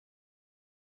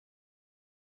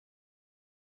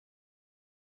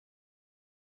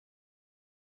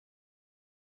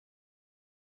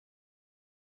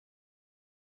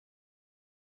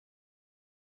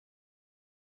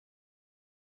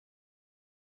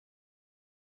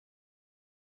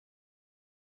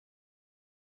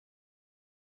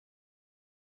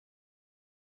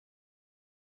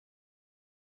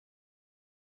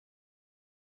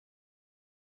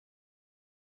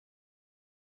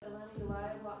I'm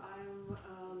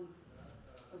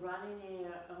running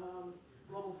a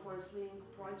Global Forest Link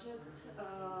project.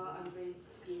 I'm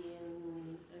based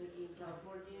in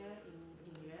California,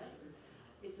 in US.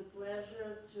 It's a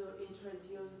pleasure to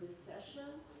introduce this session.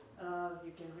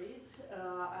 You can read.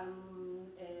 I'm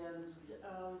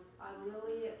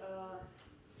really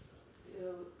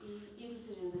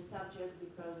interested in the subject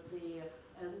because the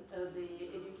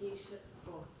education.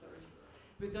 Oh, sorry.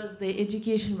 Because the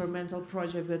education environmental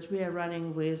project that we are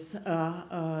running with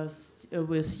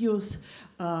youth,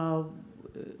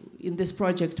 in this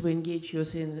project we engage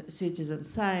youth in citizen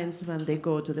science when they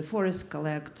go to the forest,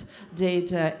 collect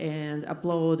data and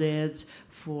upload it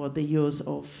for the use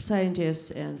of scientists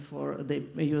and for the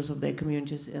use of their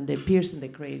communities and their peers, and they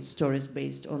create stories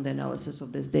based on the analysis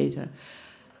of this data.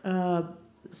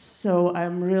 So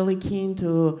I'm really keen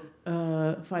to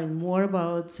find more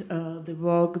about the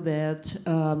work that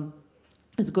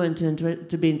is going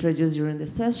to be introduced during the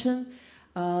session.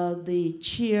 The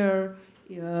chair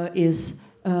is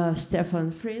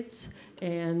Steffen Fritz,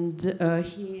 and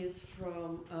he is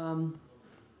from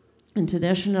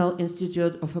International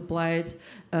Institute of Applied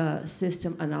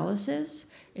System Analysis,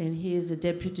 and he is a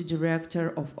deputy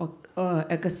director of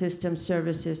Ecosystem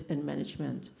Services and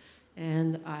Management.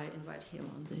 And I invite him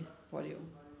on the podium.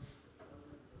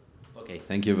 Okay,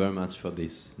 thank you very much for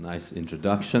this nice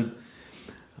introduction.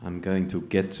 I'm going to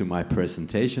get to my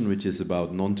presentation, which is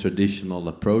about non-traditional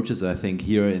approaches. I think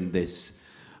here in this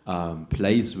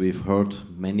place we've heard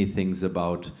many things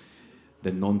about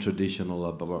the non-traditional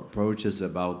approaches,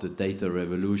 about the data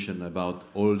revolution, about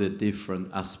all the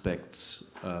different aspects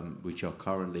which are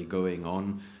currently going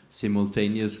on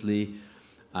simultaneously.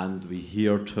 And we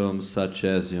hear terms such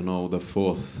as, you know, the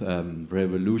fourth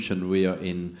revolution we are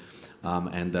in,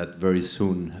 and that very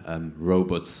soon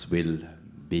robots will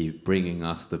be bringing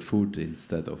us the food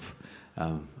instead of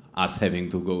us having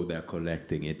to go there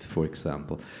collecting it, for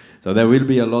example. So there will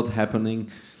be a lot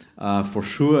happening for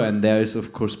sure, and there is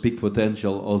of course big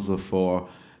potential also for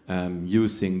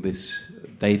using this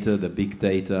data, the big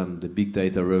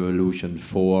data revolution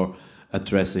for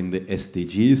addressing the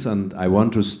SDGs. And I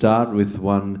want to start with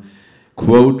one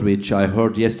quote which I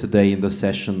heard yesterday in the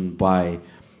session by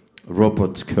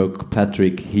Robert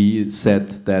Kirkpatrick. He said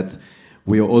that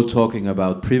we are all talking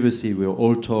about privacy, we are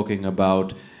all talking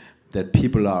about that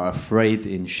people are afraid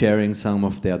in sharing some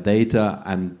of their data,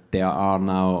 and there are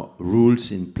now rules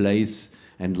in place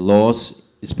and laws,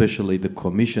 especially the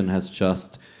Commission has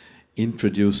just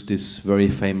introduced this very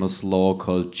famous law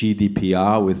called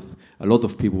GDPR, with a lot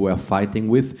of people were fighting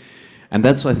with. And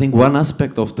that's, I think, one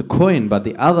aspect of the coin, but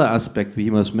the other aspect we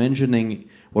was mentioning,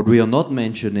 what we are not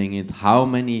mentioning, is how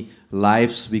many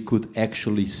lives we could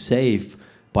actually save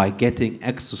by getting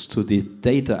access to the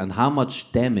data, and how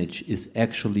much damage is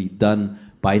actually done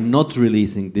by not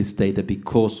releasing this data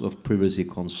because of privacy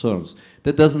concerns.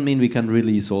 That doesn't mean we can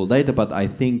release all data, but I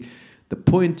think the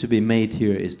point to be made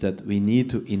here is that we need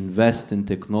to invest in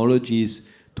technologies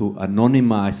to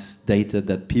anonymize data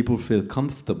that people feel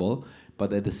comfortable,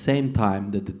 but at the same time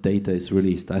that the data is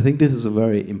released. I think this is a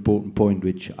very important point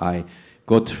which I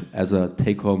got as a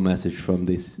take-home message from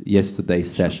this yesterday's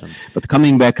session. But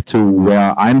coming back to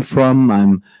where I'm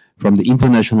from the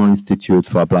International Institute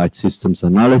for Applied Systems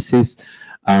Analysis,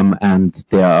 and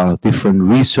there are different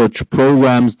research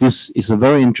programs. This is a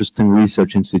very interesting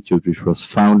research institute which was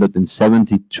founded in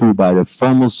 '72 by the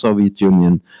former Soviet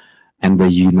Union and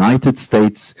the United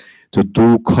States to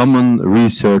do common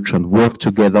research and work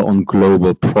together on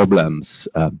global problems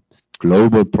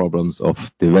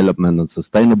of development and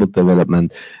sustainable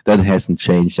development. That hasn't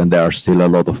changed, and there are still a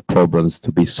lot of problems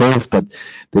to be solved. But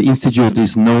the Institute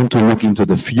is known to look into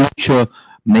the future,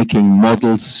 making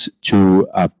models to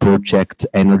project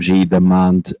energy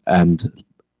demand and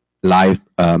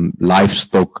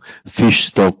livestock, fish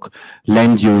stock,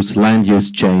 land use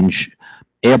change,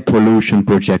 air pollution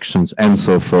projections, and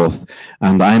so forth.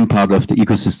 And I'm part of the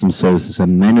Ecosystem Services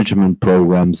and Management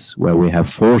programs, where we have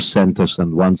 4 centers,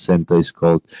 and one center is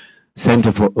called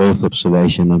Center for Earth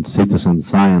Observation and Citizen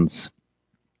Science.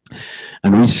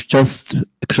 And we just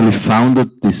actually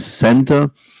founded this center,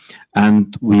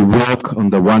 and we work on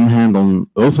the one hand on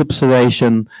Earth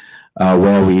observation,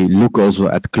 where we look also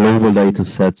at global data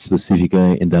sets,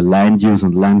 specifically in the land use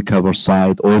and land cover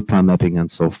side, oil palm mapping,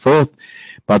 and so forth.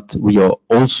 But we are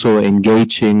also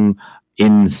engaging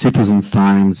in citizen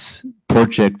science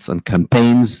projects and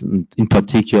campaigns. And in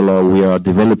particular, we are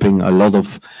developing a lot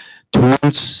of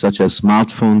tools, such as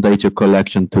smartphone data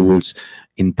collection tools,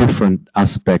 in different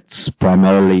aspects,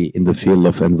 primarily in the field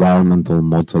of environmental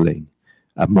monitoring.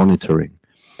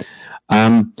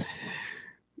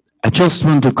 I just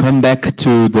want to come back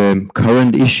to the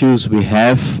current issues we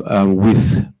have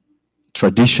with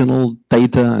traditional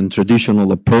data and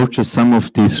traditional approaches. Some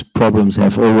of these problems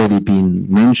have already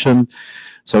been mentioned.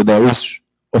 So there is,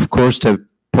 of course, the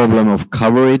problem of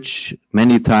coverage.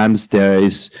 Many times there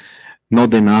is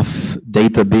not enough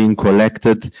data being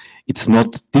collected. It's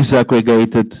not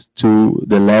disaggregated to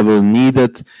the level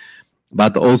needed,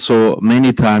 but also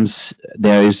many times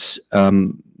there is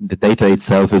the data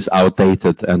itself is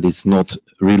outdated and it's not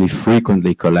really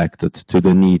frequently collected to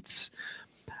the needs.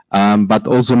 But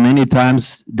also many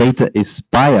times data is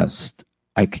biased.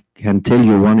 I can tell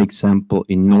you one example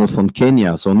in northern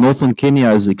Kenya. So northern Kenya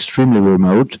is extremely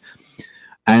remote,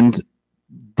 and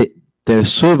the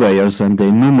surveyors and the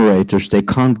enumerators, they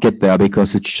can't get there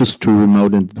because it's just too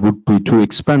remote and it would be too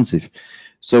expensive.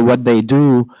 So what they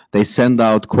do, they send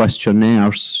out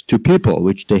questionnaires to people,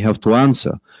 which they have to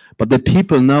answer. But the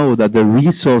people know that the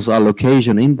resource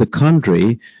allocation in the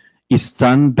country is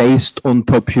done based on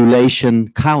population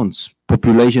counts,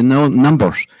 population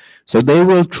numbers. So they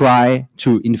will try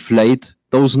to inflate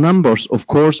those numbers, of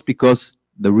course, because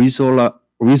the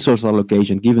resource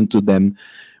allocation given to them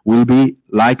will be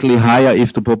likely higher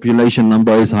if the population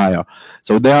number is higher.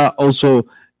 So there are also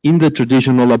in the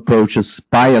traditional approaches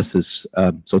biases.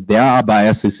 So there are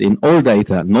biases in all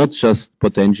data, not just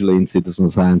potentially in citizen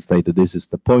science data. This is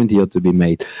the point here to be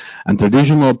made. And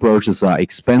traditional approaches are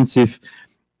expensive,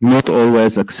 not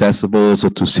always accessible also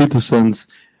to citizens.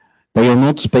 They are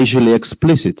not spatially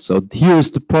explicit. So here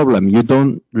is the problem. You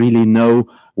don't really know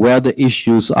where the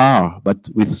issues are, but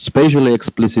with spatially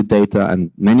explicit data,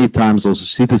 and many times also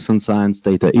citizen science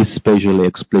data is spatially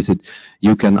explicit,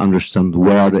 you can understand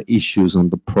where the issues and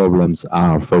the problems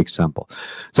are, for example.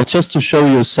 So just to show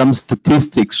you some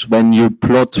statistics, when you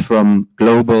plot from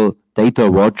Global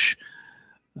Data Watch,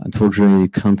 unfortunately you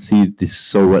can't see this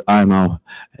so well, I know,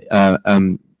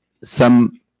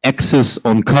 some axis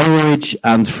on coverage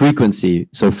and frequency.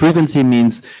 So frequency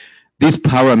means these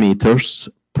parameters,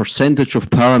 percentage of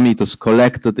parameters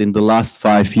collected in the last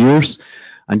 5 years,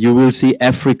 and you will see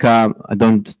Africa. I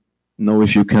don't know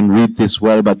if you can read this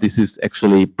well, but this is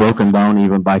actually broken down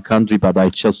even by country, but I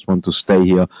just want to stay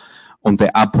here on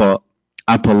the upper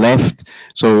left.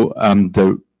 So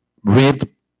the red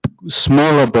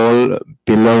smaller ball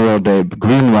below the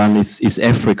green one is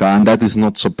Africa, and that is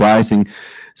not surprising.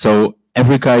 So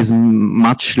Africa is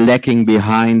much lacking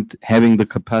behind having the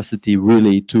capacity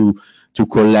really to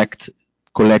collect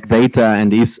data,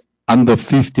 and is under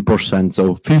 50%.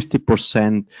 So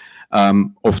 50%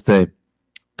 of the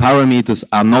parameters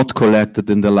are not collected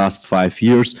in the last 5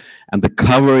 years, and the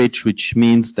coverage, which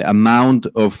means the amount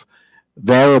of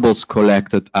variables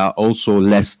collected, are also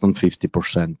less than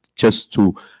 50%, just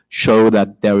to show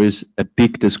that there is a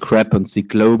big discrepancy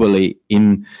globally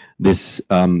in this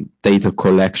data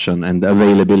collection and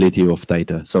availability of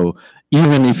data. So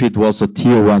even if it was a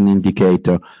tier 1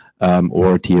 indicator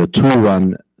or a tier 2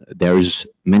 one, there is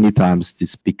many times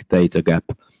this big data gap.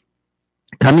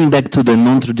 Coming back to the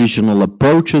non-traditional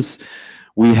approaches,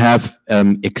 we have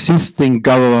existing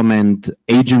government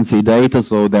agency data.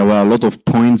 So there were a lot of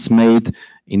points made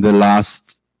in the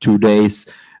last 2 days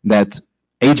that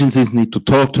agencies need to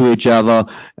talk to each other.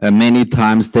 Many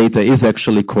times data is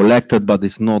actually collected, but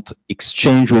it's not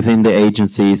exchanged within the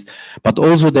agencies. But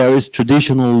also there is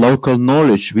traditional local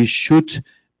knowledge. We should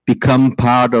become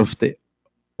part of the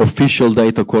official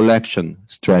data collection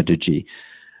strategy.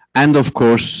 And of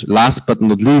course, last but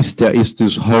not least, there is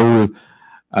this whole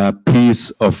piece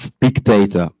of big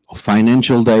data, of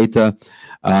financial data.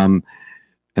 And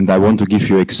I want to give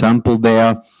you an example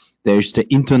there. There's the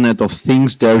Internet of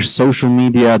Things, there's social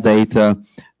media data,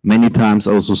 many times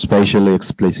also spatially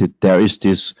explicit. There is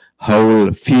this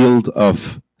whole field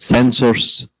of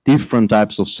sensors, different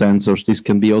types of sensors. This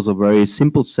can be also very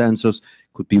simple sensors,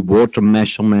 could be water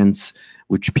measurements,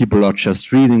 which people are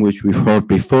just reading, which we've heard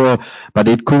before, but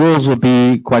it could also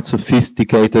be quite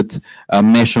sophisticated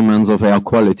measurements of air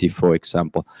quality, for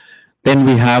example. Then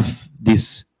we have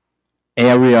this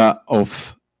area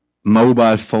of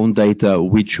mobile phone data,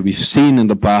 which we've seen in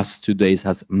the past 2 days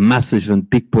has massive and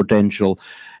big potential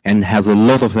and has a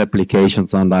lot of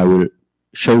applications, and I will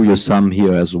show you some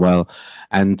here as well.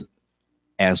 And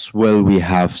as well, we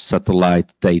have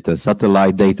satellite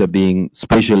data being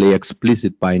spatially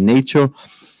explicit by nature.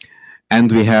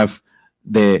 And we have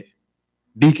the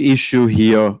big issue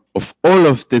here of all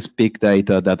of this big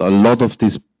data, that a lot of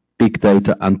this big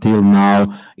data until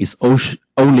now is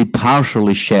only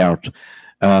partially shared.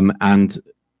 And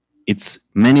it's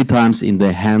many times in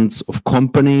the hands of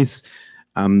companies.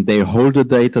 They hold the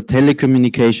data,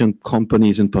 telecommunication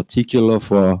companies in particular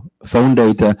for phone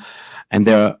data, and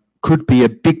they're could be a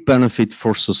big benefit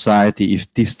for society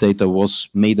if this data was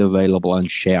made available and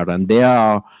shared. And there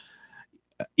are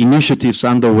initiatives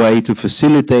underway to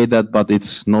facilitate that, but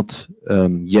it's not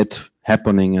yet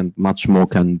happening, and much more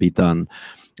can be done.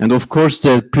 And of course,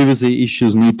 the privacy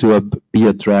issues need to be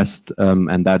addressed,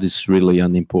 and that is really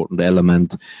an important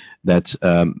element that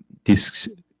this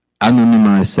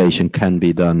anonymization can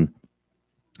be done.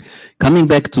 Coming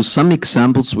back to some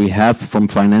examples we have from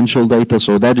financial data,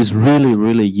 so that is really,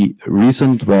 really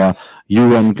recent, where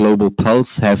UN Global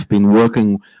Pulse have been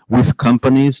working with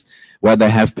companies, where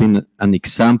there have been an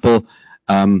example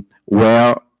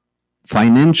where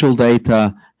financial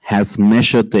data has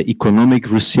measured the economic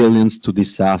resilience to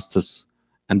disasters.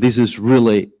 And this is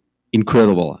really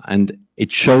incredible. And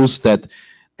it shows that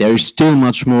there is still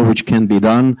much more which can be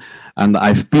done. And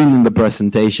I've been in the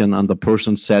presentation, and the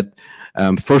person said,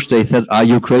 first they said, are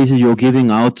you crazy? You're giving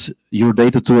out your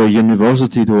data to a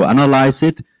university to analyze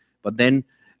it. But then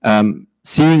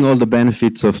seeing all the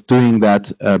benefits of doing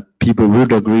that, people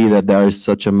would agree that there is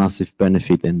such a massive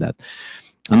benefit in that.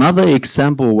 Another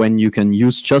example, when you can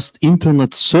use just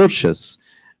internet searches,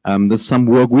 there's some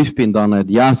work we've been done at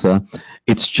YASA.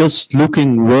 It's just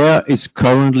looking where is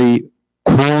currently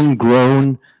corn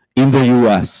grown in the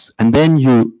US. And then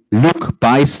you look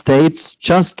by states,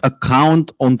 just a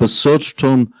count on the search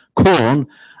term corn,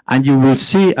 and you will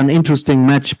see an interesting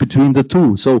match between the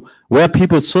two. So where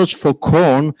people search for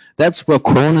corn, that's where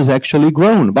corn is actually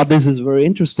grown. But this is very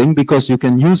interesting because you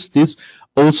can use this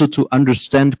also to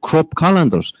understand crop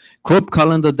calendars. Crop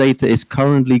calendar data is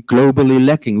currently globally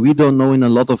lacking. We don't know in a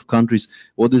lot of countries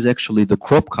what is actually the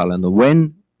crop calendar,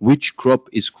 when which crop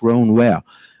is grown where.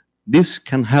 This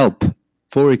can help,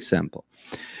 for example.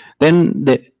 Then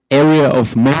the area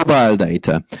of mobile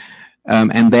data.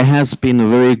 And there has been a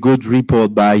very good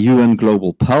report by UN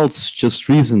Global Pulse just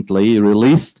recently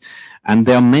released, and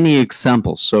there are many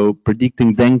examples. So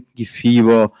predicting dengue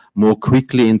fever more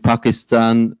quickly in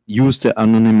Pakistan, use the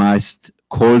anonymized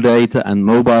call data and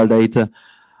mobile data.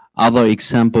 Other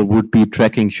example would be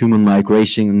tracking human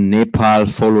migration in Nepal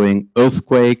following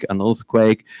an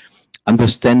earthquake,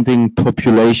 understanding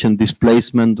population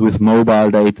displacement with mobile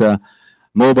data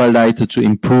to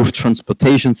improve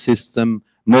transportation system,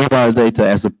 mobile data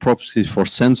as a proxy for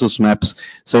census maps.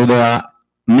 So there are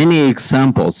many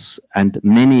examples and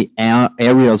many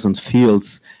areas and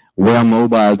fields where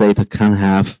mobile data can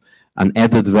have an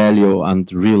added value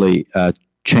and really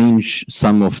change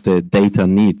some of the data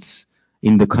needs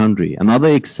in the country. Another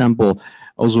example,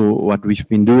 also what we've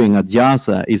been doing at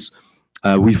YASA, is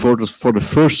we for the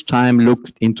first time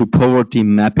looked into poverty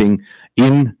mapping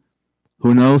in,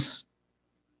 who knows?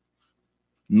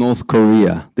 North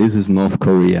Korea. This is North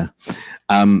Korea,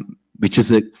 which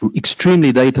is an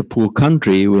extremely data poor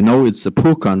country. We know it's a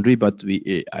poor country, but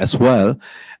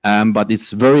but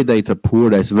it's very data poor.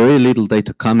 There's very little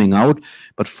data coming out.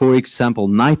 But for example,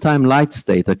 nighttime lights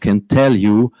data can tell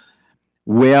you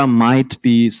where might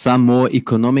be some more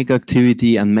economic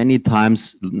activity, and many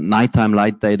times nighttime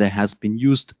light data has been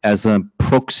used as a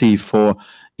proxy for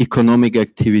economic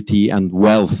activity and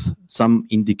wealth, some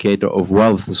indicator of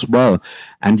wealth as well.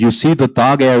 And you see the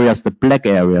dark areas, the black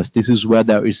areas, this is where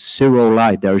there is zero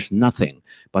light, there is nothing.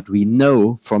 But we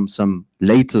know from some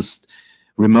latest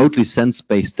remotely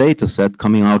sense-based data set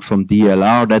coming out from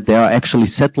DLR that there are actually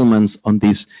settlements on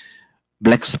these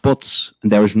black spots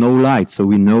and there is no light. So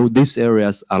we know these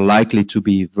areas are likely to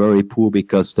be very poor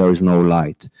because there is no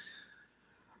light.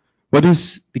 What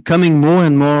is becoming more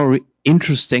and more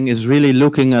interesting is really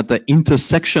looking at the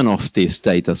intersection of this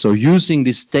data. So using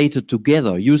this data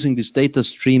together, using these data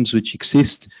streams which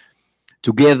exist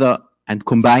together and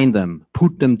combine them,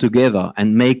 put them together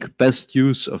and make best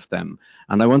use of them.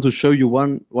 And I want to show you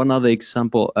one other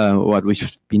example, what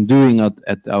we've been doing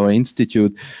at our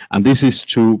institute. And this is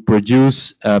to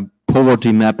produce a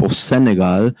poverty map of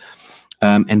Senegal,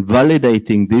 and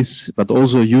validating this, but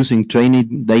also using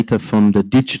training data from the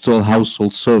digital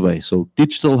household survey. So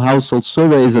digital household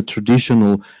survey is a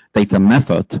traditional data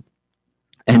method,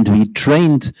 and we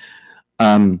trained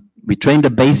a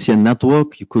Bayesian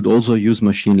network. You could also use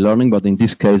machine learning, but in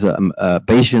this case, a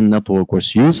Bayesian network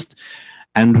was used,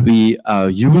 and we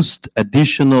used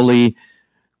additionally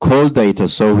call data.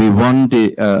 So we won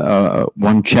the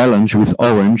one challenge with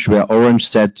Orange, where Orange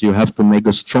said you have to make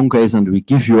a strong case and we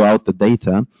give you out the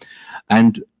data.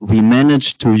 And we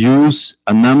managed to use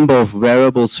a number of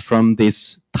variables from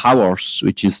these towers,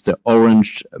 which is the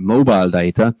Orange mobile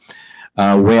data,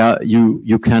 where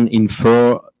you can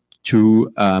infer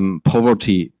to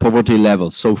poverty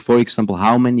levels. So for example,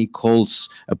 how many calls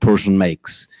a person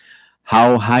makes,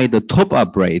 how high the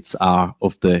top-up rates are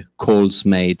of the calls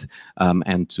made,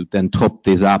 and to then top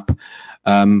this up.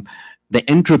 The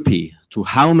entropy, to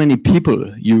how many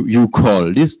people you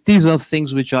call. These are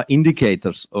things which are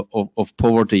indicators of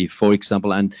poverty, for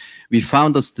example, and we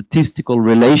found a statistical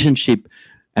relationship,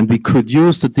 and we could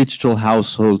use the digital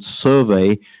household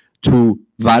survey to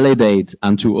validate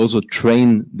and to also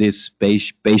train this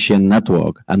Bayesian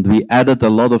network. And we added a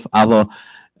lot of other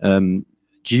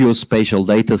geospatial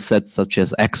data sets such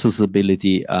as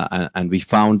accessibility, and we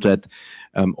found that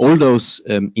all those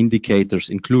indicators,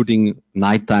 including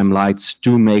nighttime lights,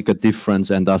 do make a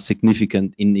difference and are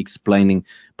significant in explaining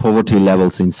poverty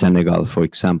levels in Senegal, for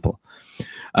example.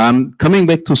 Coming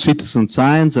back to citizen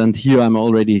science, and here I'm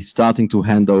already starting to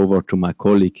hand over to my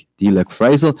colleague Dilek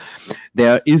Fraisl.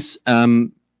 There is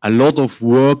a lot of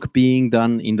work being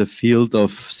done in the field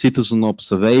of citizen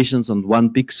observations, and one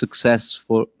big success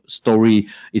story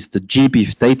is the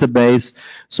GBIF database.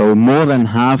 So more than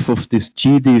half of this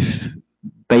GBIF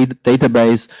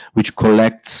database, which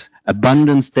collects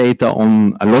abundance data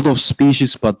on a lot of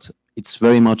species, but it's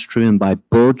very much driven by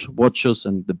bird watchers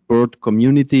and the bird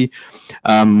community.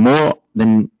 More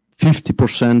than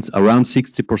 50%, around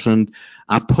 60%,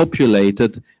 are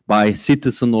populated by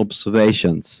citizen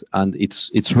observations, and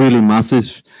it's really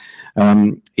massive.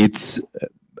 It's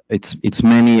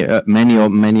many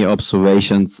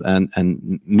observations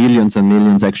and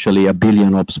millions, actually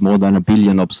more than a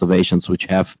billion observations which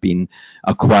have been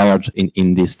acquired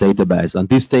in this database. And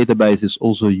this database is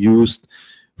also used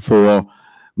for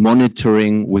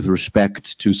monitoring with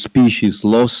respect to species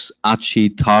loss,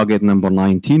 ACHI target number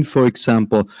 19, for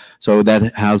example. So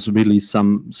that has really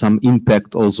some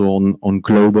impact also on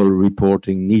global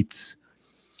reporting needs.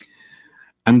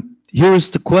 And here is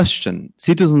the question.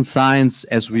 Citizen science,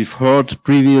 as we've heard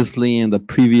previously in the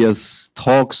previous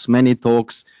talks, many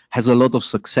talks, has a lot of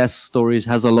success stories,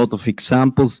 has a lot of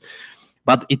examples,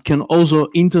 but it can also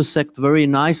intersect very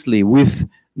nicely with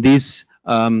these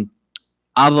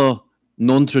other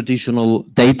non-traditional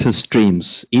data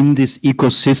streams in these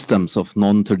ecosystems of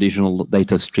non-traditional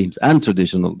data streams and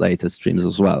traditional data streams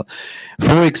as well.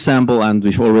 For example, and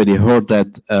we've already heard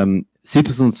that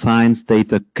citizen science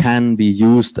data can be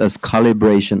used as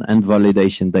calibration and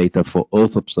validation data for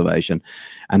Earth observation.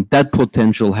 And that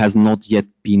potential has not yet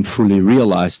been fully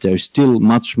realized. There is still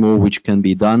much more which can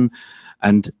be done.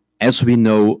 And as we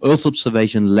know, Earth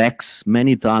observation lacks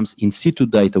many times in situ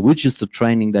data, which is the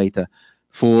training data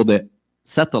for the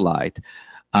satellite.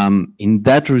 In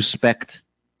that respect,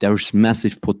 there is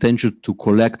massive potential to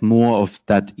collect more of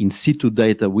that in situ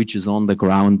data, which is on the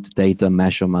ground data.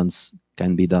 Measurements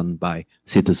can be done by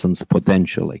citizens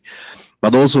potentially.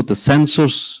 But also the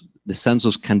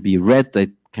sensors can be read, they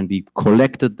can be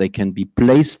collected, they can be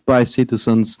placed by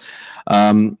citizens.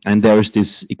 And there is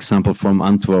this example from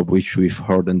Antwerp, which we've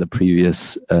heard in the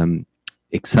previous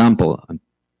example and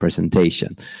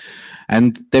presentation.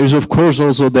 And there's of course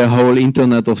also the whole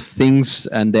Internet of Things,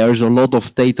 and there's a lot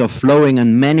of data flowing,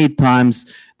 and many times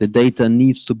the data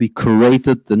needs to be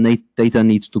curated, the data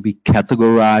needs to be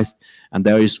categorized, and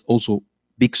there is also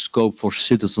big scope for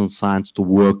citizen science to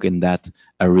work in that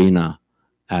arena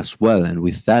as well. And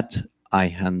with that, I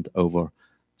hand over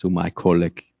to my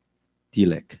colleague,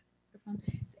 Dilek.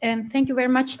 Thank you very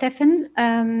much, Steffen.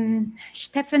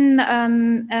 Steffen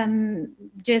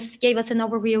just gave us an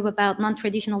overview about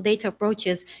non-traditional data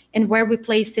approaches and where we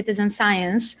place citizen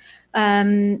science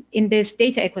in this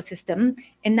data ecosystem.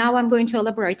 And now I'm going to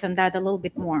elaborate on that a little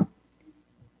bit more.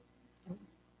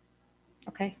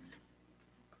 Okay.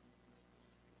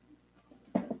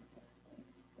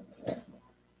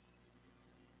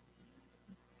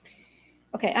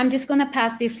 Okay, I'm just going to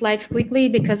pass these slides quickly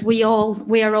because we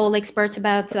are all experts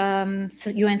about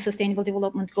UN Sustainable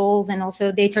Development Goals and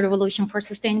also data revolution for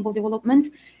sustainable development.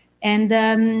 And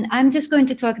I'm just going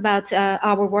to talk about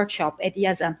our workshop at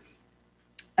IASA.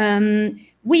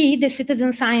 We, the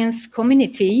citizen science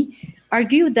community,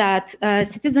 argue that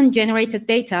citizen-generated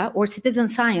data or citizen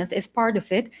science as part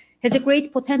of it has a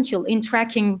great potential in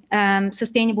tracking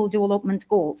sustainable development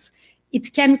goals.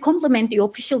 It can complement the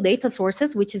official data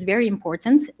sources, which is very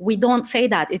important. We don't say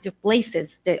that it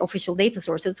replaces the official data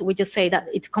sources. We just say that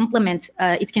it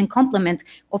can complement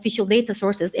official data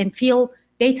sources and fill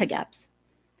data gaps.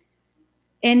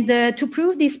 And to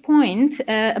prove this point,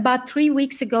 about 3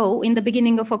 weeks ago, in the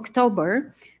beginning of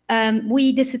October,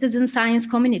 we, the citizen science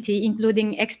community,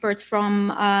 including experts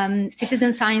from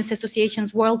citizen science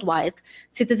associations worldwide,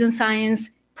 citizen science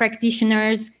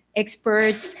practitioners,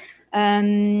 experts,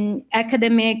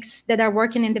 academics that are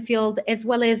working in the field, as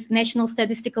well as national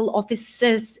statistical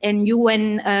offices and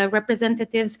UN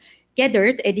representatives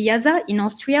gathered at IASA in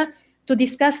Austria to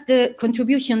discuss the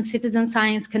contribution citizen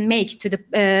science can make to the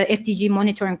SDG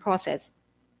monitoring process.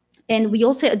 And we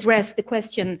also address the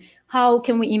question, how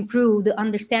can we improve the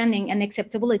understanding and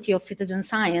acceptability of citizen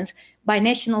science by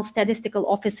national statistical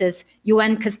offices,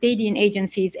 UN custodian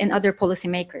agencies, and other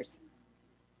policymakers?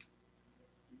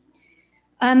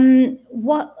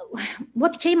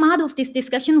 What came out of this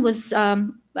discussion was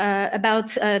about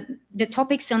the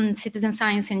topics on citizen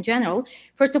science in general.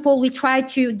 First of all, we tried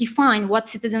to define what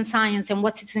citizen science and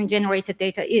what citizen-generated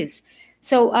data is.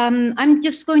 So I'm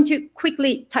just going to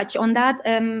quickly touch on that.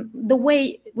 The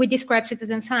way we describe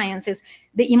citizen science is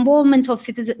the involvement of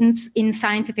citizens in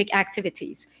scientific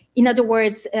activities. In other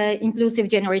words, inclusive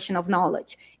generation of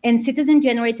knowledge. And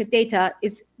citizen-generated data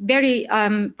is very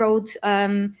broad,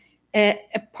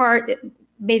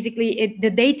 basically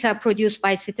the data produced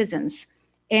by citizens.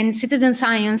 And citizen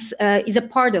science is a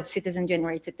part of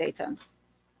citizen-generated data.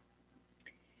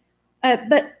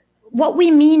 But what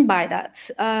we mean by that,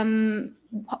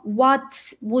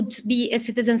 what would be a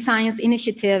citizen science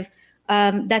initiative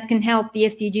that can help the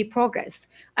SDG progress?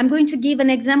 I'm going to give an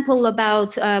example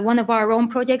about one of our own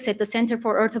projects at the Center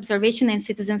for Earth Observation and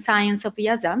Citizen Science of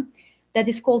IASA that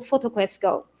is called PhotoQuest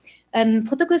Go.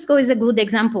 PhotoQuest Go is a good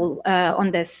example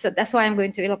on this, so that's why I'm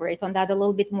going to elaborate on that a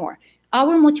little bit more.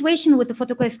 Our motivation with the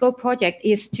PhotoQuest Go project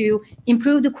is to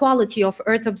improve the quality of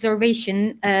Earth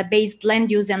observation based land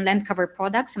use and land cover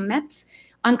products and maps,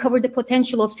 uncover the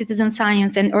potential of citizen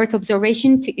science and Earth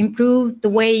observation to improve the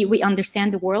way we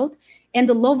understand the world, and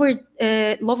the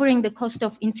lowering the cost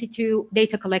of in situ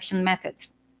data collection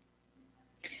methods.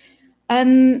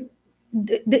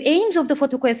 The aims of the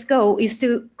PhotoQuest Go is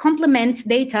to complement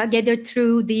data gathered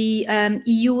through the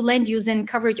EU Land Use and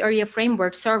Coverage Area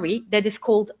Framework Survey that is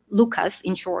called LUCAS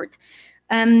in short.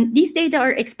 These data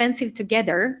are expensive to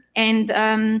gather, and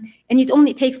it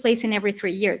only takes place in every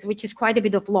 3 years, which is quite a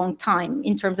bit of long time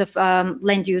in terms of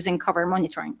land use and cover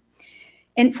monitoring.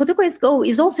 And PhotoQuest Go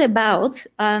is also about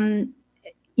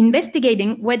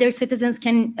investigating whether citizens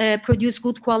can produce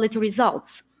good quality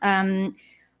results.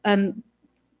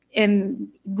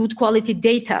 Good quality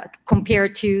data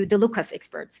compared to the LUCAS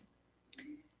experts.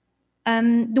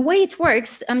 The way it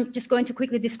works, I'm just going to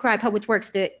quickly describe how it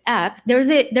works, the app. There's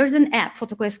an app,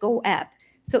 PhotoQuest Go app.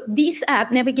 So this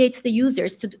app navigates the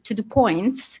users to the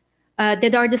points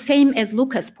that are the same as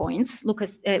LUCAS points,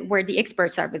 where the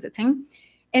experts are visiting.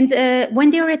 And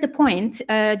when they're at the point,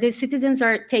 the citizens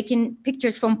are taking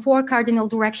pictures from 4 cardinal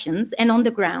directions and on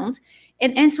the ground,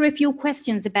 and answer a few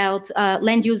questions about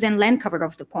land use and land cover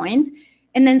of the point,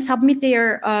 and then submit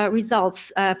their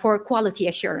results for quality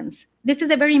assurance. This is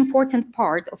a very important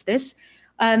part of this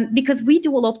because we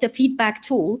developed a feedback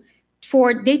tool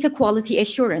for data quality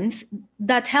assurance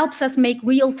that helps us make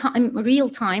real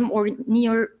time or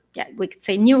near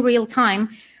real-time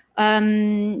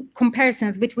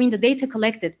comparisons between the data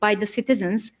collected by the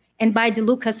citizens and by the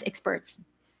LUCAS experts.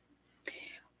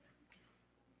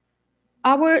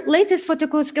 Our latest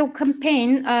PhotoQuest Go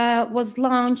campaign was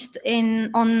launched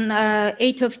on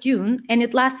 8th of June, and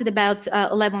it lasted about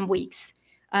 11 weeks.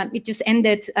 It just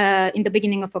ended in the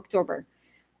beginning of October.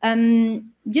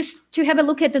 Just to have a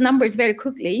look at the numbers very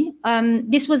quickly,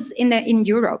 this was in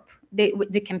Europe,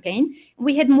 the campaign.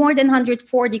 We had more than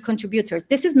 140 contributors.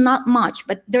 This is not much,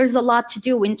 but there's a lot to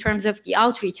do in terms of the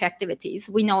outreach activities.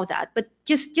 We know that, but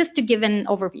just to give an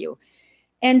overview.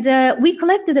 And we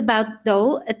collected about,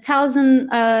 though,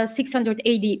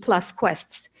 1,680 plus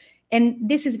quests. And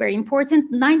this is very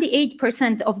important.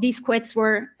 98% of these quests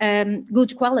were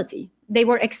good quality. They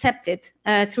were accepted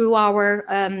through our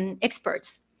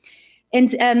experts. And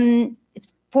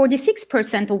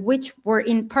 46% of which were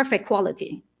in perfect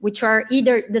quality, which are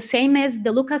either the same as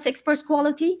the LUCAS experts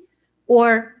quality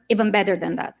or even better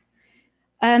than that.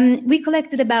 We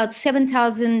collected about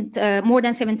more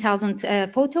than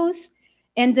 7,000 photos.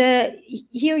 And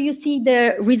here you see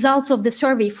the results of the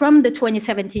survey from the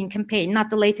 2017 campaign, not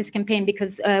the latest campaign,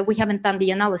 because we haven't done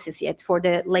the analysis yet for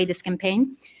the latest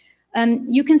campaign.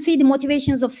 You can see the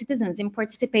motivations of citizens in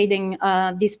participating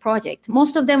this project.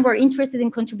 Most of them were interested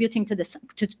in contributing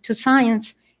to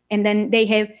science, and then they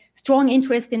have strong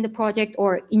interest in the project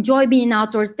or enjoy being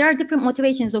outdoors. There are different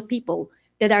motivations of people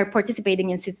that are participating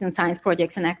in citizen science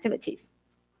projects and activities.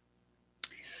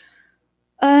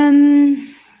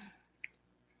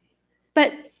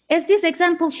 But as this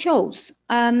example shows,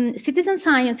 citizen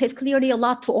science has clearly a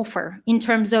lot to offer in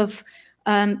terms of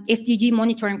SDG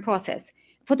monitoring process.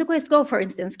 PhotoQuest Go, for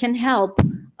instance, can help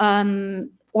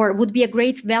or would be a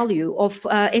great value of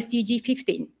SDG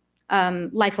 15,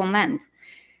 Life on Land.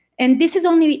 And this is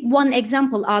only one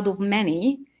example out of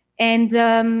many. and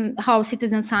how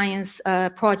citizen science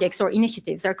projects or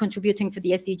initiatives are contributing to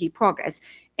the SDG progress.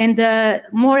 And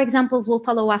more examples will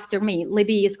follow after me.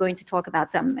 Libby is going to talk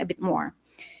about them a bit more.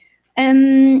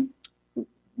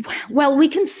 Well, we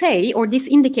can say, or this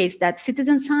indicates that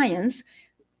citizen science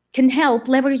can help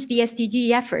leverage the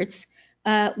SDG efforts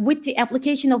with the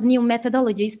application of new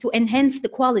methodologies to enhance the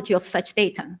quality of such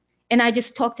data. And I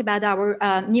just talked about our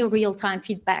new real-time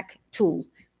feedback tool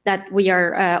that we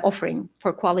are offering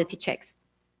for quality checks.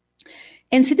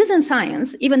 And citizen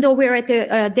science, even though we're at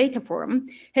the data forum,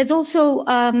 has also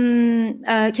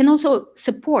can also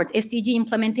support SDG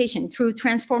implementation through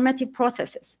transformative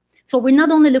processes. So we're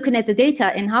not only looking at the data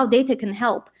and how data can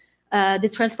help the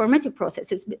transformative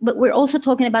processes, but we're also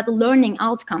talking about the learning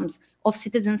outcomes of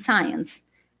citizen science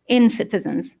in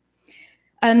citizens.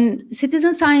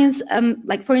 Citizen science,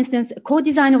 like for instance,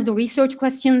 co-design of the research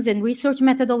questions and research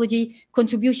methodology,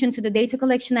 contribution to the data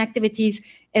collection activities,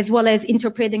 as well as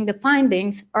interpreting the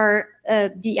findings are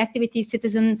the activities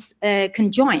citizens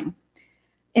can join.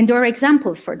 And there are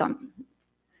examples for them.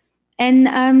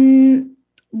 And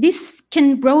this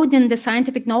can broaden the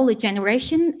scientific knowledge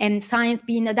generation and science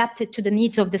being adapted to the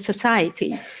needs of the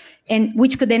society, and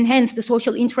which could enhance the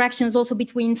social interactions also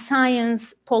between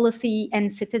science, policy,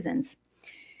 and citizens.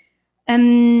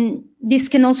 This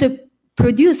can also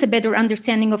produce a better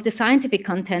understanding of the scientific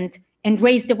content and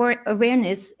raise the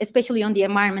awareness, especially on the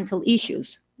environmental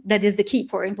issues. That is the key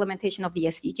for implementation of the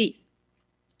SDGs,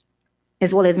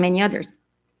 as well as many others.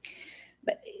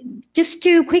 But just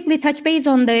to quickly touch base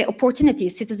on the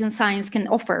opportunities citizen science can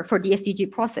offer for the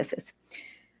SDG processes.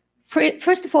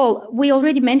 First of all, we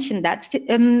already mentioned that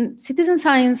citizen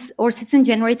science or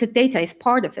citizen-generated data is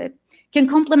part of it, can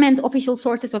complement official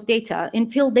sources of data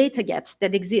and fill data gaps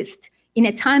that exist in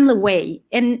a timely way,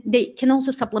 and they can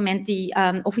also supplement the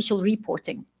official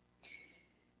reporting.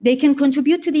 They can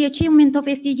contribute to the achievement of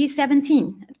SDG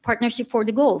 17, Partnership for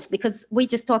the Goals, because we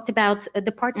just talked about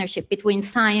the partnership between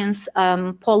science,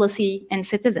 policy, and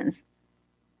citizens.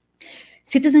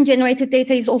 Citizen-generated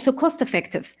data is also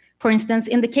cost-effective. For instance,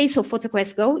 in the case of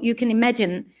PhotoQuest Go, you can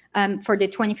imagine for the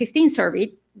 2015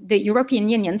 survey, the European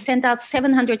Union sent out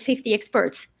 750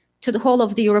 experts to the whole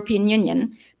of the European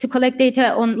Union to collect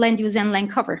data on land use and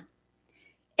land cover.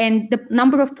 And the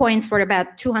number of points were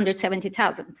about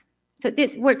 270,000. So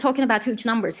we're talking about huge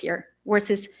numbers here,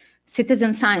 versus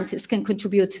citizen scientists can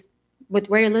contribute with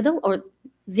very little or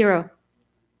zero.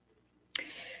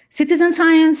 Citizen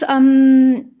science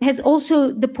has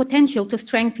also the potential to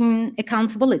strengthen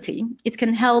accountability. It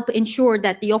can help ensure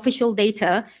that the official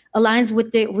data aligns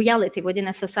with the reality within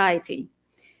a society.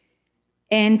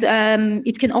 And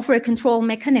it can offer a control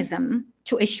mechanism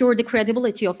to assure the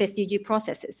credibility of SDG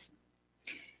processes.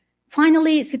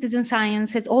 Finally, citizen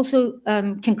science has also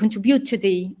can contribute to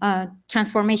the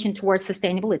transformation towards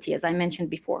sustainability, as I mentioned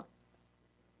before.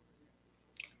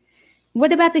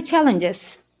 What about the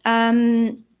challenges?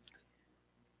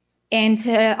 And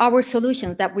our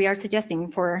solutions that we are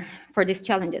suggesting for these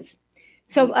challenges.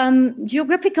 So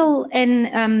geographical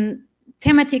and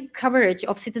thematic coverage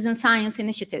of citizen science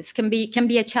initiatives can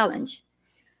be a challenge.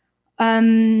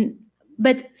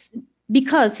 But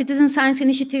because citizen science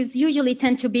initiatives usually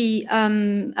tend to be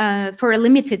for a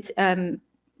limited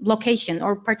location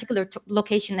or particular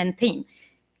location and theme.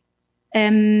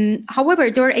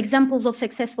 However, there are examples of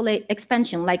successful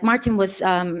expansion, like Martin was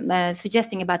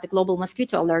suggesting about the global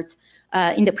mosquito alert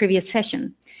in the previous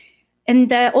session.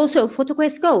 And also,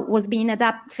 PhotoQuest Go was being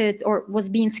adapted or was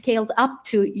being scaled up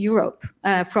to Europe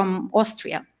from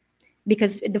Austria,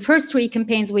 because the first 3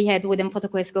 campaigns we had within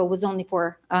PhotoQuest Go was only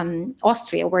for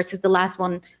Austria, versus the last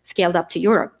one scaled up to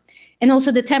Europe. And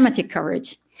also the thematic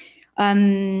coverage.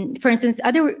 For instance,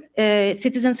 other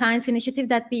citizen science initiative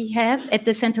that we have at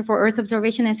the Center for Earth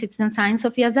Observation and Citizen Science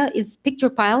of IASA is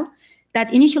PicturePile,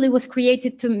 that initially was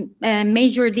created to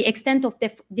measure the extent of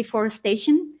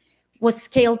deforestation, was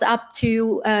scaled up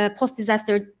to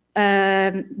post-disaster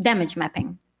damage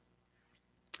mapping.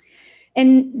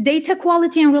 And data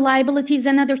quality and reliability is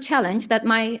another challenge that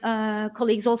my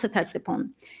colleagues also touched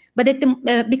upon. But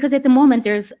because at the moment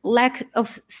there's lack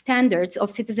of standards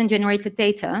of citizen-generated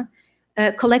data,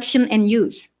 collection and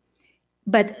use.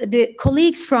 But the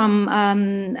colleagues from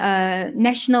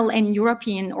national and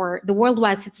European or the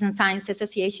worldwide citizen science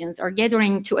associations are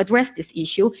gathering to address this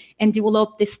issue and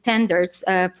develop the standards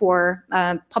for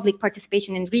public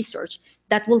participation in research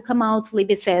that will come out,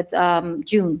 Libby said,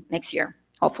 June next year,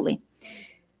 hopefully.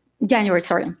 January,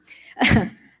 sorry.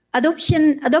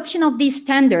 Adoption of these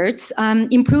standards can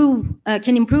improve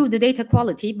the data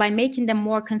quality by making them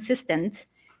more consistent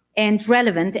and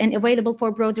relevant and available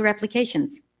for broader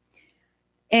applications.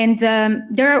 And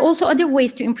there are also other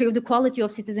ways to improve the quality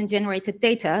of citizen-generated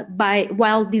data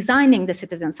while designing the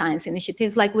citizen science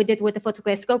initiatives, like we did with the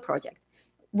Photocast Go project.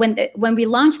 When we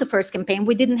launched the first campaign,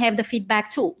 we didn't have the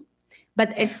feedback tool.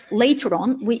 But later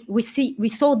on, we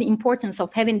saw the importance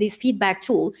of having this feedback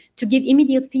tool to give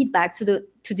immediate feedback to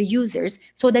the users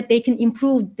so that they can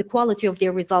improve the quality of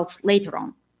their results later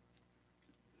on.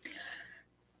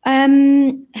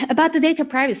 About the data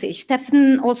privacy,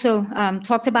 Steffen also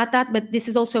talked about that, but this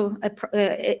is also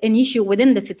an issue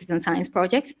within the citizen science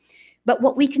projects. But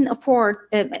what we can offer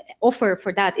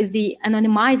for that is the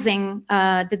anonymizing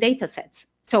the data sets.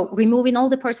 So removing all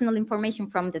the personal information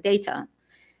from the data.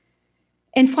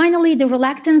 And finally, the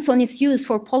reluctance on its use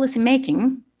for policy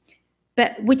making,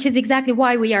 which is exactly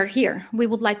why we are here. We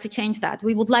would like to change that.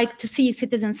 We would like to see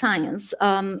citizen science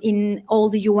in all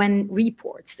the UN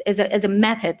reports as a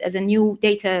method, as a new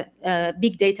data,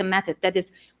 big data method that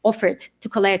is offered to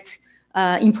collect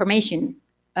information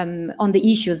on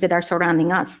the issues that are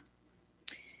surrounding us.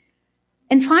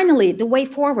 And finally, the way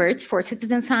forward for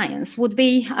citizen science would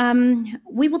be,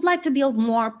 we would like to build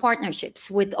more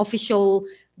partnerships with official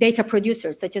data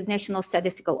producers, such as national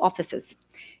statistical offices.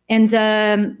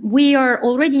 And we are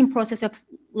already in process of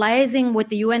liaising with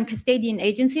the UN custodian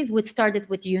agencies, which started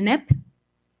with UNEP,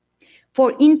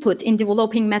 for input in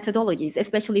developing methodologies,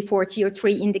 especially for tier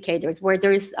 3 indicators, where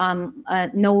there's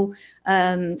no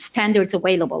standards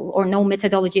available or no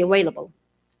methodology available.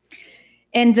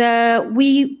 And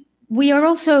we are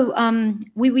also,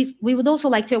 we would also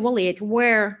like to evaluate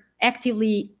where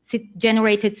actively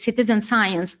generated citizen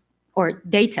science or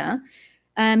data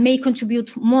may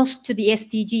contribute most to the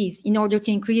SDGs in order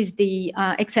to increase the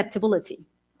acceptability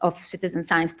of citizen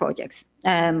science projects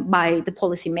by the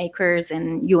policymakers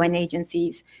and UN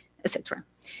agencies, etc.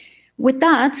 With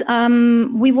that,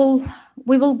 we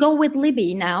will go with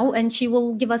Libby now, and she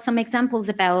will give us some examples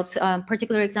about,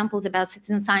 particular examples about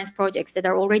citizen science projects that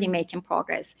are already making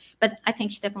progress. But I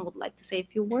think Steffen would like to say a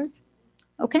few words.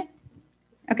 Okay?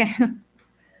 Okay.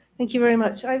 Thank you very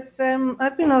much. I've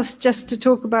been asked just to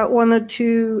talk about one or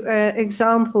two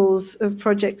examples of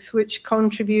projects which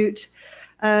contribute,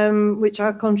 which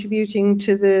are contributing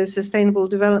to the Sustainable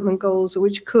Development Goals, or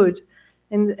which could,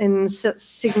 in such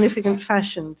significant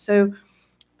fashion. So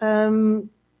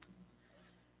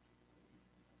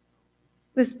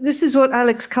this is what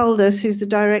Alex Caldas, who's the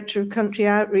Director of Country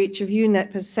Outreach of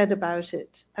UNEP, has said about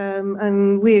it,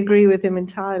 and we agree with him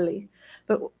entirely.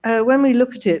 But when we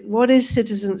look at it, what is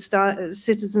citizen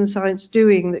science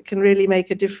doing that can really make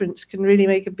a difference, can really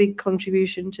make a big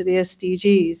contribution to the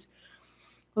SDGs?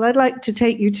 Well, I'd like to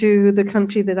take you to the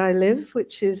country that I live,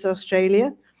 which is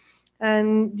Australia.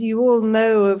 And you all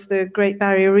know of the Great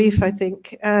Barrier Reef, I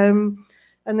think. And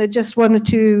there are just one or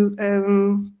two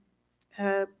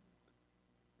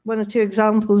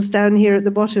examples down here at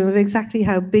the bottom of exactly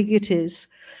how big it is.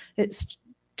 It's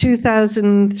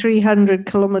 2,300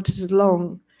 kilometers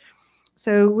long.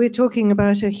 So we're talking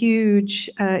about a huge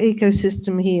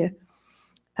ecosystem here.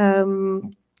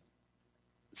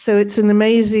 So it's an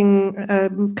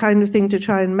amazing kind of thing to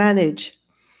try and manage.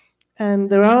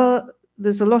 And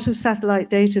there's a lot of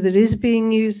satellite data that is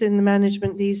being used in the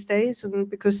management these days, and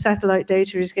because satellite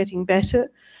data is getting better,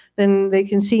 then they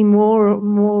can see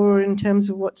more in terms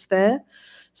of what's there.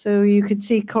 So you could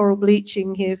see coral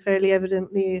bleaching here fairly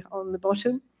evidently on the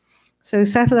bottom. So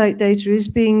satellite data is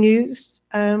being used,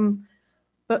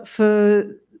 but for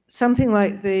something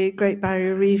like the Great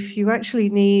Barrier Reef, you actually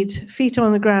need feet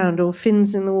on the ground or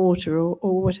fins in the water,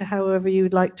 or however you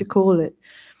would like to call it.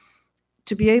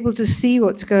 To be able to see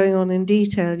what's going on in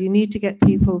detail, you need to get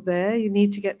people there. You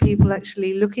need to get people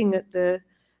actually looking at the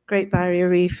Great Barrier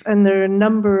Reef, and there are a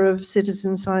number of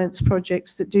citizen science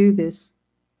projects that do this.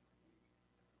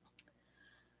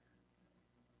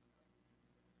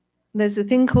 There's a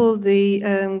thing called the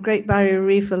Great Barrier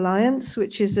Reef Alliance,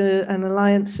 which is an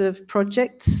alliance of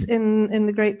projects in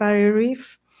the Great Barrier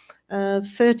Reef.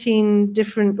 13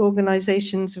 different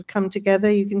organizations have come together.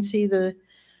 You can see the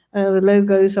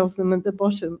logos of them at the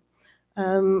bottom.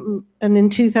 And in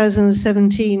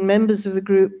 2017, members of the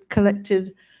group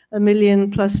collected 1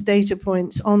 million plus data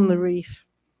points on the reef.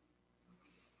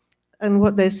 And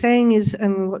what they're saying is,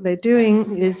 and what they're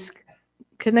doing is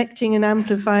connecting and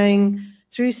amplifying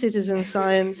through citizen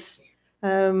science.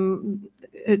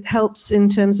 It helps in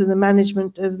terms of the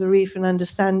management of the reef and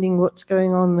understanding what's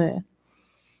going on there.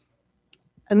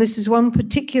 And this is one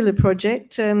particular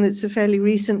project. It's a fairly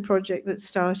recent project that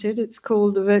started. It's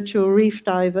called the Virtual Reef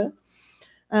Diver.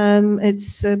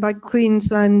 It's by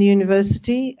Queensland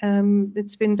University.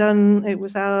 It's been done, it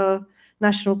was our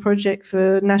national project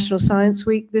for National Science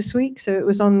Week this week. So it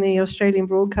was on the Australian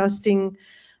Broadcasting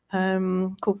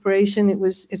corporation.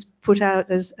 It's put out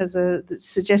as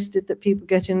suggested that people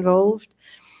get involved.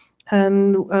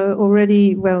 And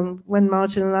already, well, when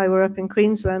Martin and I were up in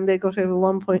Queensland, they got over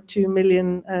 1.2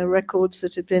 million records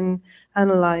that had been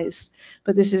analysed.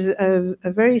 But this is a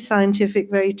very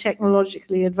scientific, very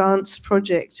technologically advanced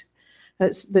project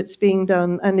that's being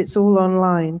done, and it's all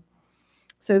online.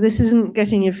 So this isn't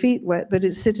getting your feet wet, but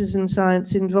it's citizen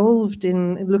science involved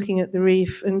in looking at the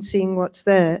reef and seeing what's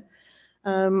there.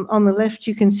 On the left,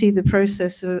 you can see the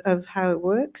process of how it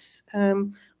works.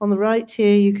 On the right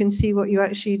here, you can see what you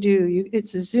actually do.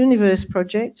 It's a Zooniverse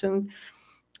project, and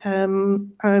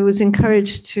I was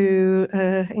encouraged to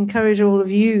encourage all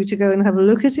of you to go and have a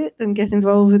look at it and get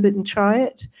involved with it and try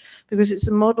it, because it's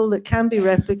a model that can be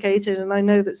replicated, and I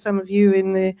know that some of you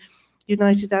in the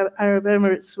United Arab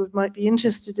Emirates might be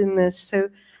interested in this, so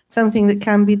something that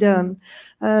can be done.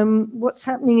 What's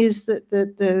happening is that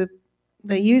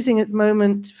they're using at the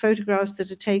moment photographs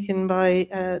that are taken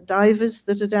by divers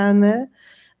that are down there,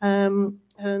 and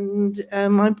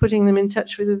I'm putting them in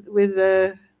touch with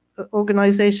an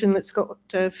organisation that's got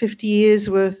 50 years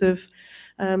worth of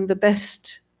the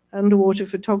best underwater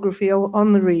photography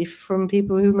on the reef from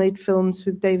people who made films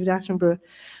with David Attenborough,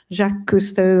 Jacques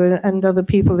Cousteau, and other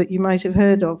people that you might have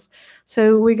heard of.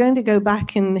 So we're going to go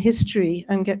back in history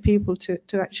and get people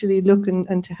to actually look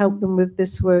and to help them with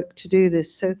this work to do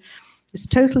this. So it's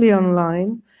totally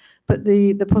online, but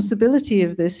the possibility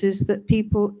of this is that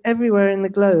people everywhere in the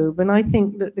globe, and I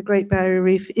think that the Great Barrier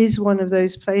Reef is one of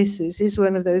those places, is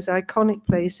one of those iconic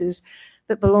places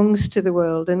that belongs to the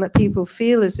world, and that people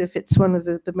feel as if it's one of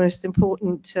the most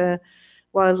important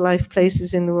wildlife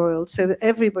places in the world, so that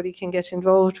everybody can get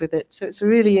involved with it. So it's a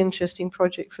really interesting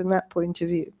project from that point of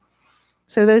view.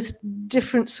 So there's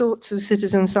different sorts of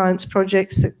citizen science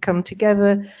projects that come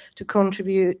together to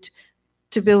contribute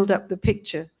to build up the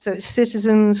picture. So it's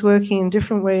citizens working in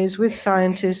different ways with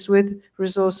scientists, with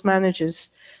resource managers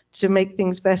to make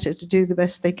things better, to do the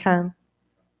best they can.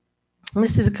 And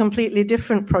this is a completely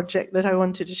different project that I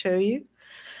wanted to show you.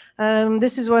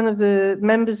 This is one of the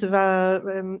members of our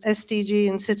SDG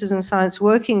and Citizen Science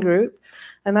Working Group,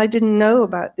 and I didn't know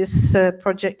about this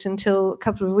project until a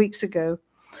couple of weeks ago.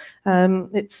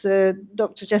 It's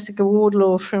Dr. Jessica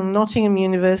Wardlaw from Nottingham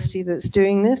University that's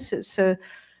doing this. It's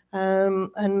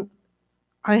and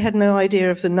I had no idea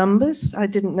of the numbers. I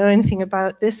didn't know anything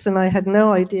about this, and I had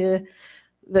no idea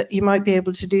that you might be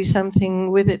able to do something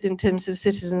with it in terms of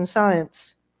citizen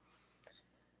science.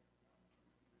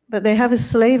 But they have a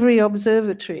slavery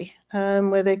observatory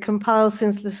where they compile,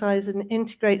 synthesize, and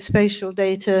integrate spatial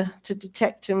data to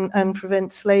detect and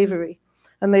prevent slavery.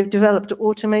 And they've developed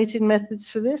automated methods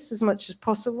for this as much as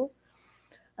possible.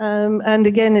 And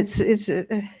again, it's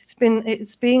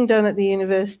being done at the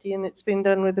university, and it's been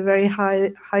done with a very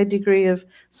high degree of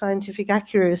scientific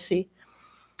accuracy.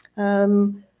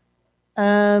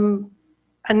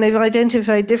 And they've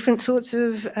identified different sorts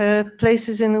of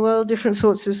places in the world, different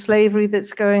sorts of slavery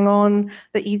that's going on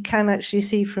that you can actually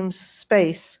see from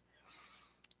space.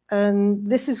 And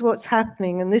this is what's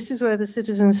happening, and this is where the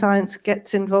citizen science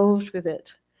gets involved with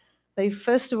it. They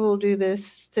first of all do this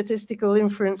statistical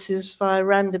inferences via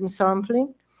random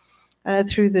sampling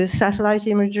through the satellite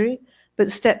imagery. But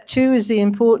step 2 is the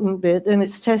important bit, and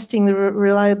it's testing the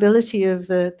reliability of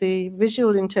the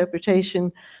visual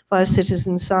interpretation via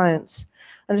citizen science.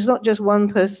 And it's not just one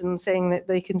person saying that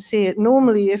they can see it.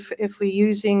 Normally, if we're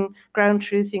using ground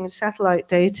truthing of satellite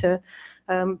data,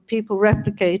 people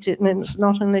replicate it, and it's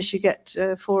not unless you get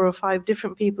 4 or 5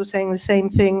 different people saying the same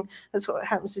thing. That's what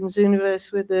happens in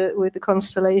Zooniverse with the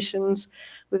constellations,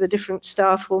 with the different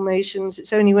star formations.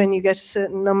 It's only when you get a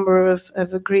certain number of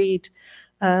agreed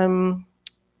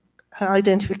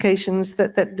identifications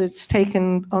that's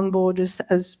taken on board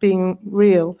as being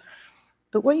real.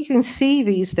 But what you can see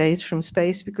these days from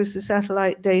space, because the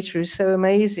satellite data is so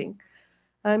amazing,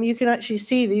 you can actually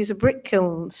see these are brick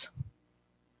kilns.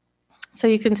 So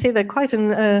you can see they're quite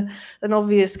an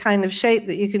obvious kind of shape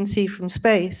that you can see from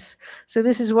space. So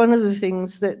this is one of the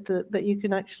things that you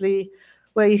can actually,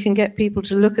 where you can get people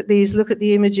to look at these, look at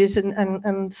the images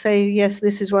and say, yes,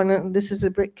 this is one, and this is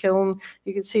a brick kiln.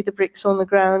 You can see the bricks on the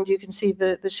ground. You can see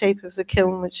the shape of the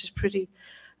kiln, which is pretty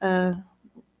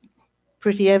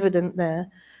evident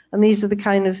there. And these are the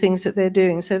kind of things that they're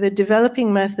doing. So they're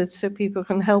developing methods so people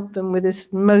can help them with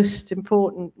this most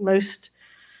important,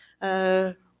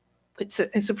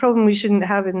 it's a problem we shouldn't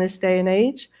have in this day and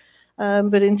age.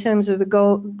 But in terms of the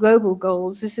global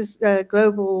goals, this is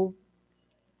global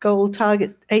goal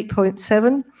target 8.7.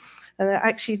 And they're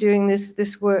actually doing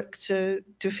this work to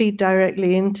feed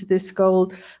directly into this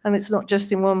goal. And it's not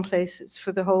just in one place, it's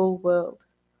for the whole world.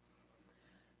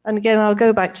 And again, I'll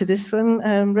go back to this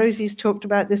one. Rosie's talked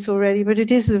about this already, but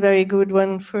it is a very good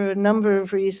one for a number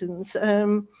of reasons.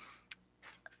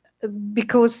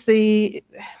 Because the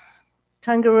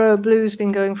Tangaroa Blue's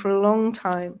been going for a long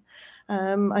time,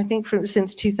 I think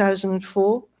since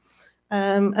 2004.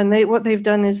 And what they've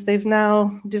done is they've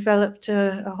now developed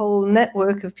a whole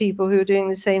network of people who are doing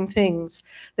the same things.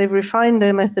 They've refined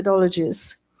their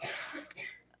methodologies.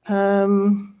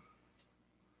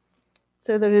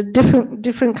 So there are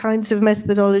different kinds of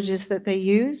methodologies that they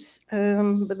use,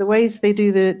 but the ways they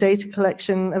do the data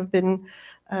collection have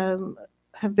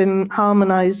been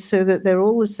harmonized so that they're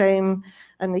all the same,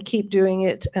 and they keep doing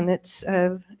it. And it's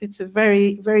a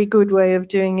very, very good way of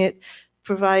doing it.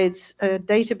 Provides a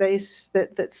database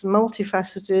that's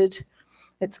multifaceted.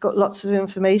 It's got lots of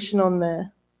information on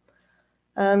there.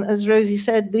 And as Rosie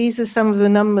said, these are some of the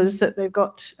numbers that they've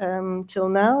got till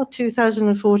now,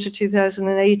 2004 to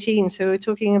 2018. So we're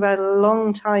talking about a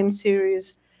long time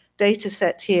series data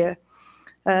set here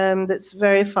that's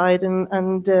verified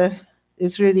and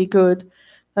is really good.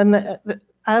 And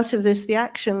out of this, the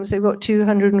actions, they've got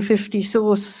 250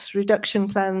 source reduction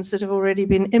plans that have already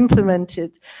been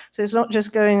implemented. So it's not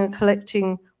just going and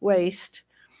collecting waste.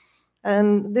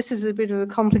 And this is a bit of a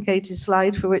complicated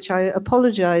slide for which I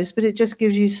apologize, but it just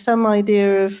gives you some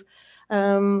idea of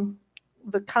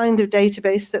the kind of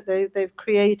database that they've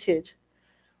created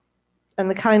and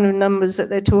the kind of numbers that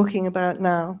they're talking about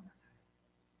now.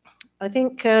 I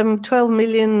think 12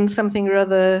 million something or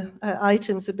other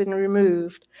items have been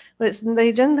removed, but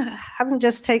they haven't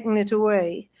just taken it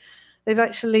away. They've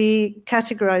actually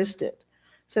categorized it.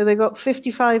 So they've got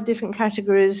 55 different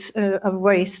categories of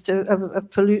waste, of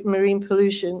marine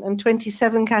pollution, and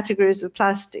 27 categories of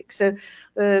plastic. So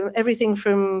everything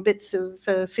from bits of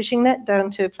fishing net down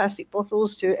to plastic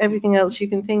bottles to everything else you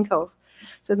can think of.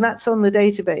 So that's on the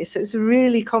database. So it's a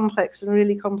really complex and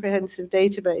really comprehensive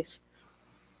database.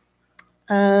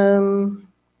 And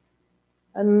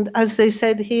as they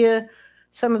said here,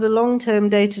 some of the long-term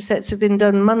data sets have been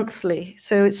done monthly.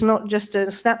 So it's not just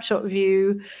a snapshot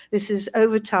view. This is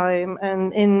over time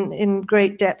and in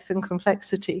great depth and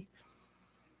complexity.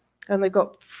 And they've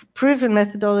got proven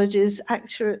methodologies,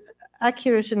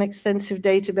 accurate and extensive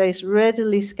database,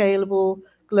 readily scalable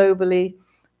globally,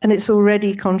 and it's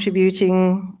already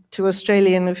contributing to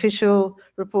Australian official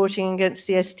reporting against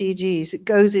the SDGs. It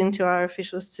goes into our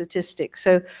official statistics.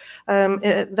 So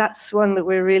that's one that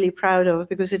we're really proud of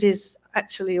because it is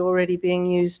actually already being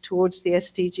used towards the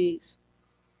SDGs.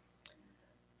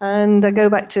 And I go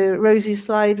back to Rosie's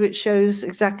slide, which shows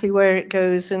exactly where it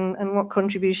goes and what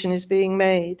contribution is being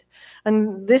made.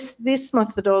 And this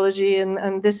methodology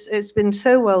and this, it's been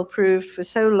so well proved for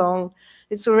so long.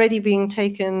 It's already being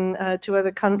taken to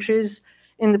other countries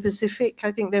in the Pacific.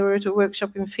 I think they were at a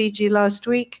workshop in Fiji last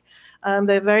week.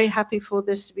 They're very happy for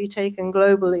this to be taken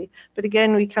globally. But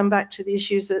again, we come back to the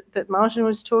issues that Martin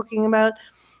was talking about.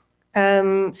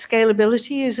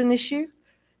 Scalability is an issue.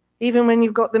 Even when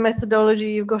you've got the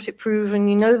methodology, you've got it proven,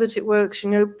 you know that it works,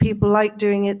 you know people like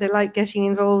doing it, they like getting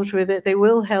involved with it, they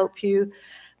will help you,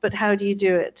 but how do you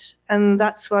do it? And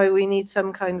that's why we need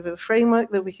some kind of a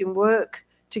framework that we can work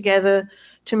together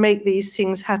to make these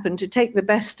things happen, to take the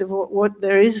best of what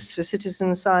there is for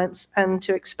citizen science and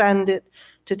to expand it,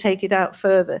 to take it out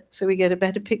further. So we get a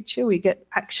better picture, we get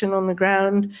action on the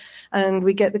ground, and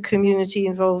we get the community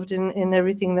involved in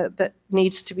everything that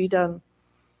needs to be done.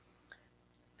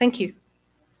 Thank you.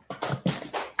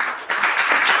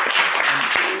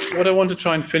 What I want to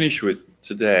try and finish with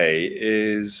today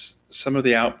is some of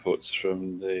the outputs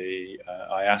from the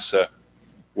IASA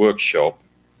workshop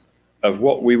of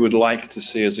what we would like to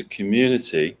see as a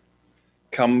community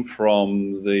come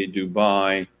from the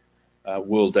Dubai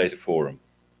World Data Forum.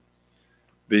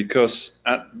 Because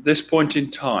at this point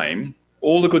in time,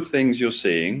 all the good things you're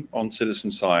seeing on citizen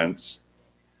science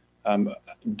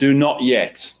do not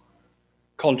yet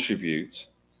contribute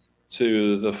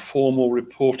to the formal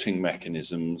reporting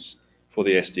mechanisms for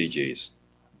the SDGs.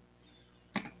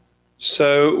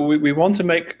 So we want to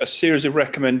make a series of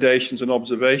recommendations and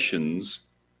observations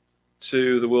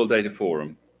to the World Data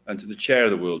Forum and to the chair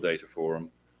of the World Data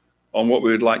Forum on what we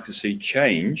would like to see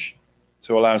change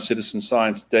to allow citizen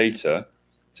science data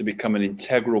to become an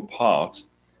integral part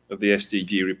of the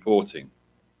SDG reporting.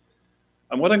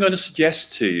 And what I'm going to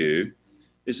suggest to you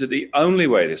is that the only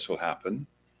way this will happen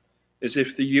is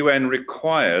if the UN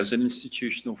requires an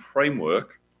institutional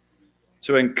framework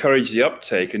to encourage the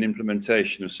uptake and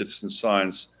implementation of citizen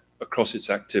science across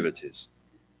its activities.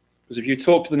 Because if you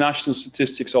talk to the national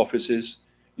statistics offices,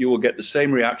 you will get the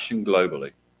same reaction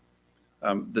globally.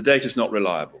 The data is not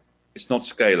reliable, it's not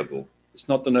scalable, it's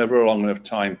not done over a long enough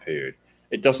time period,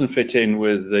 It doesn't fit in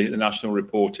with the national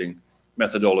reporting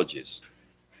methodologies.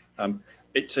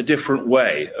 It's a different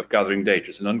way of gathering data.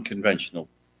 It's an unconventional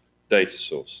data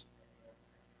source.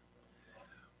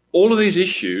 All of these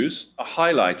issues are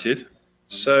highlighted.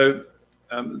 So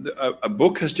a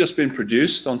book has just been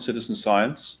produced on citizen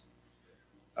science.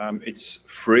 It's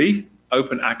free,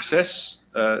 open access,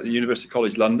 University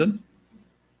College London.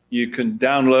 You can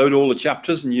download all the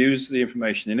chapters and use the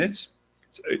information in it.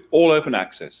 It's all open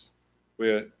access.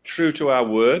 We're true to our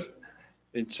word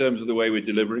in terms of the way we're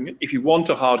delivering it. If you want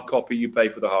a hard copy, you pay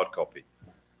for the hard copy.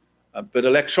 But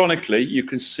electronically, you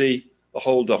can see the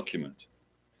whole document.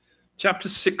 Chapter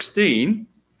 16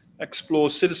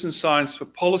 explores citizen science for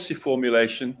policy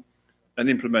formulation and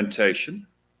implementation.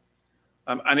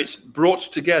 And it's brought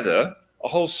together a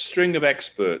whole string of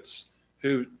experts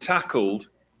who tackled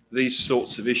these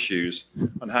sorts of issues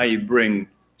on how you bring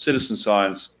citizen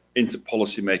science into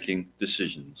policy-making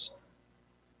decisions.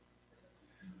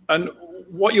 And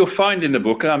what you'll find in the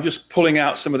book, and I'm just pulling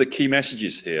out some of the key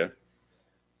messages here,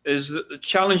 is that the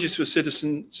challenges for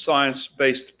citizen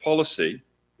science-based policy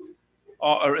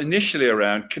are initially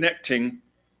around connecting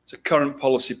to current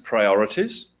policy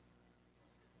priorities,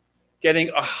 getting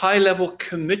a high-level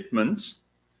commitment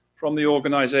from the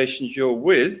organizations you're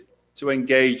with to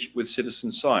engage with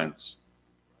citizen science.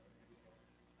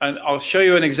 And I'll show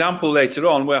you an example later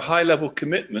on where high-level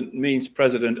commitment means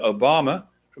President Obama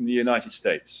from the United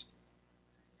States,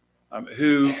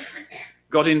 who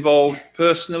got involved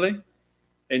personally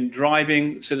in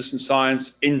driving citizen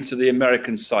science into the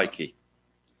American psyche.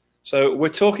 So we're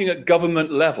talking at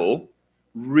government level,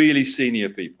 really senior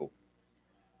people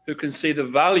who can see the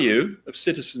value of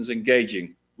citizens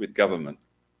engaging with government.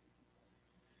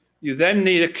 You then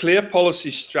need a clear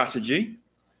policy strategy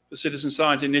for citizen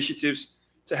science initiatives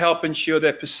to help ensure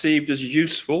they're perceived as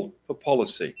useful for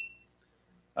policy.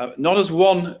 Not as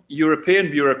one European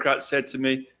bureaucrat said to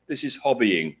me, this is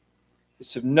hobbying.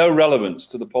 It's of no relevance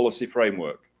to the policy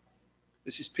framework.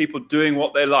 This is people doing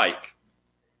what they like.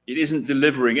 It isn't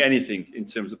delivering anything in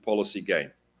terms of policy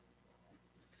gain.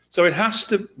 So it has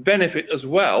to benefit as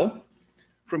well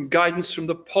from guidance from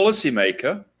the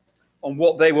policymaker on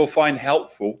what they will find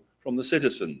helpful from the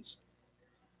citizens.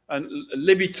 And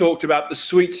Libby talked about the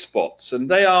sweet spots, and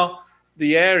they are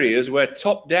the areas where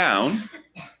top down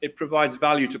it provides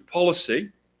value to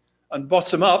policy, and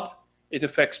bottom up it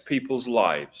affects people's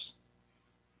lives.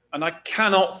 And I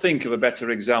cannot think of a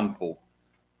better example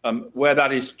where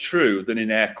that is true than in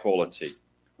air quality.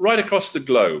 Right across the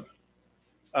globe,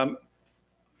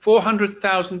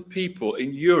 400,000 people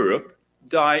in Europe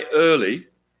die early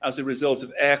as a result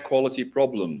of air quality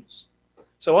problems.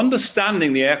 So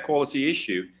understanding the air quality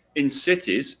issue in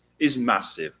cities is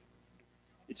massive.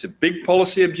 It's a big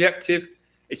policy objective.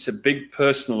 It's a big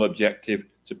personal objective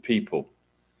to people.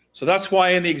 So that's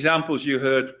why in the examples you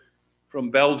heard from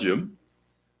Belgium,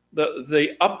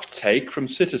 the uptake from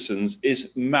citizens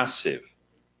is massive.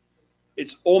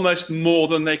 It's almost more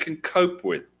than they can cope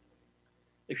with.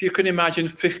 If you can imagine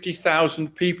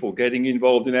 50,000 people getting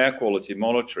involved in air quality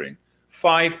monitoring,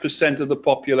 5% of the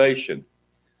population,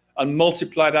 and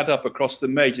multiply that up across the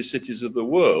major cities of the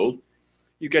world,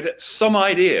 you get some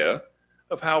idea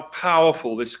of how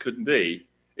powerful this could be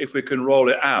if we can roll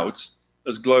it out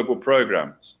as global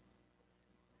programs.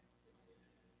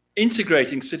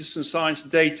 Integrating citizen science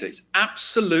data is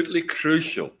absolutely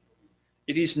crucial.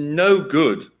 It is no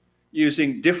good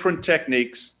using different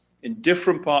techniques in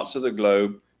different parts of the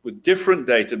globe with different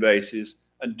databases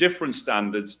and different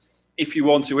standards if you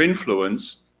want to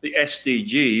influence the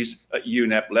SDGs at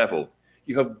UNEP level.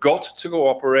 You have got to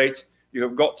cooperate, you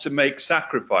have got to make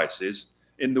sacrifices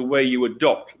in the way you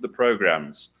adopt the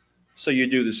programs so you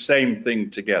do the same thing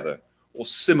together or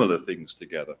similar things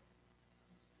together.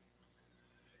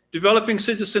 Developing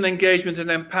citizen engagement and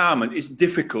empowerment is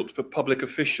difficult for public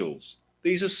officials.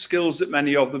 These are skills that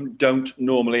many of them don't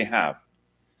normally have.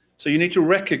 So you need to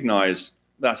recognize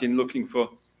that in looking for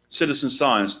citizen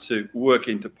science to work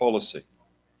into policy.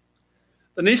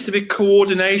 There needs to be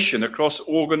coordination across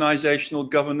organizational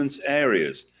governance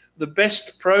areas. The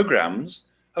best programs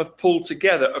have pulled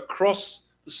together across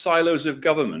the silos of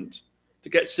government to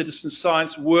get citizen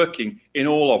science working in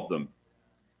all of them.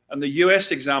 And the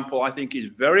US example, I think, is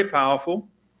very powerful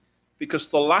because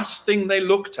the last thing they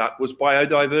looked at was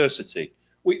biodiversity.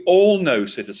 We all know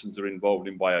citizens are involved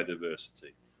in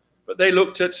biodiversity, but they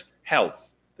looked at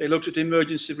health, they looked at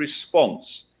emergency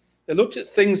response, they looked at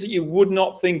things that you would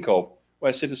not think of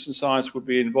where citizen science would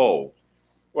be involved,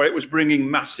 where it was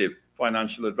bringing massive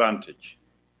financial advantage.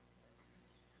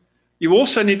 You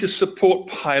also need to support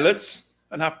pilots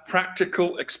and have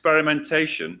practical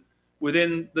experimentation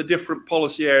within the different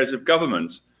policy areas of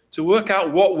government to work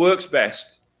out what works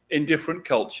best in different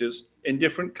cultures, in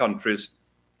different countries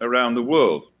around the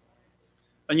world.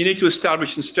 And you need to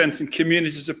establish and strengthen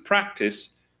communities of practice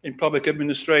in public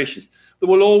administrations. There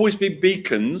will always be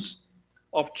beacons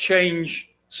of change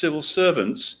civil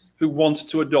servants who want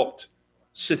to adopt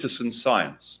citizen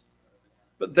science.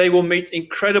 But they will meet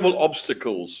incredible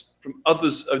obstacles from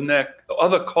others and their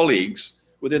other colleagues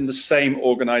within the same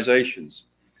organizations.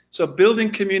 So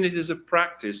building communities of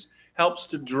practice helps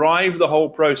to drive the whole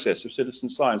process of citizen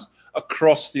science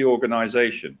across the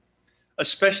organization,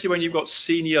 especially when you've got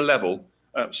senior level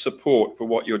support for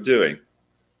what you're doing.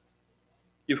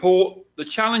 The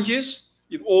challenges,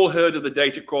 you've all heard of the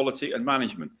data quality and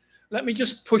management. Let me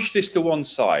just push this to one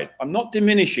side. I'm not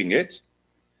diminishing it,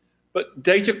 but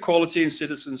data quality in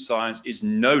citizen science is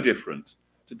no different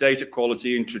to data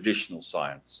quality in traditional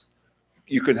science.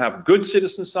 You can have good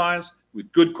citizen science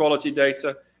with good quality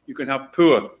data. You can have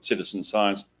poor citizen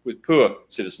science with poor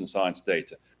citizen science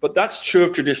data. But that's true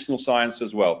of traditional science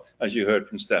as well, as you heard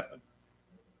from Steffen.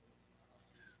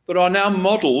 There are now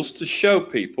models to show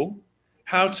people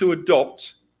how to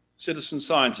adopt citizen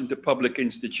science into public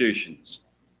institutions.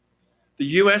 The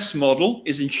US model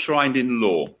is enshrined in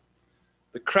law.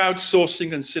 The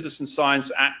Crowdsourcing and Citizen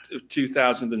Science Act of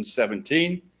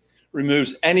 2017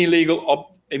 removes any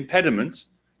legal impediment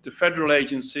to federal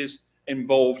agencies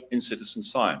involved in citizen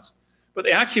science. But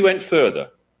they actually went further.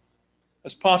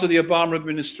 As part of the Obama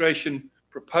administration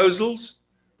proposals,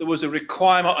 there was a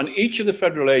requirement on each of the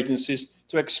federal agencies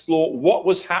to explore what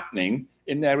was happening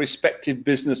in their respective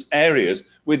business areas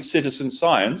with citizen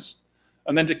science,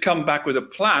 and then to come back with a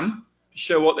plan to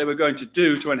show what they were going to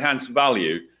do to enhance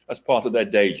value as part of their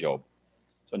day job.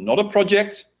 So not a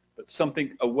project, but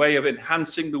something, a way of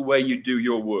enhancing the way you do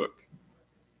your work.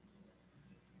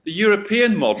 The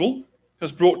European model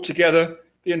has brought together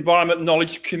the environment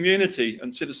knowledge community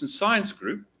and citizen science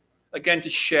group, again, to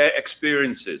share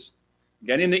experiences.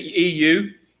 Again, in the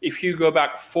EU, if you go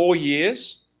back 4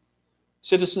 years,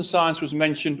 citizen science was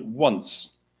mentioned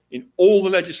once in all the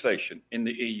legislation in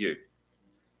the EU.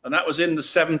 And that was in the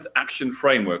 7th Action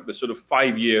Framework, the sort of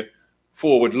 5-year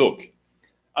forward look.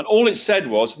 And all it said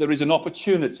was there is an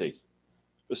opportunity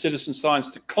for citizen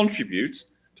science to contribute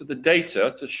to the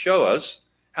data to show us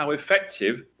how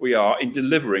effective we are in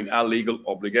delivering our legal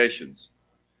obligations.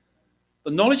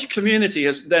 The knowledge community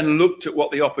has then looked at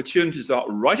what the opportunities are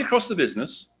right across the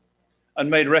business and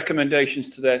made recommendations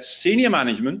to their senior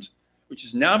management, which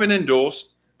has now been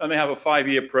endorsed, and they have a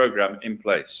 5-year program in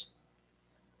place.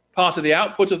 Part of the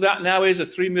output of that now is a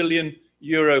 €3 million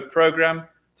program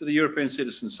to the European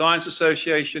Citizen Science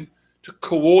Association to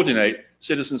coordinate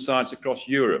citizen science across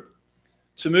Europe,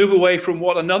 to move away from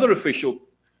what another official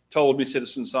told me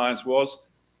citizen science was,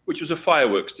 which was a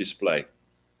fireworks display.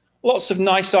 Lots of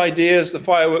nice ideas, the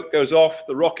firework goes off,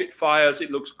 the rocket fires,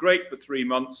 it looks great for 3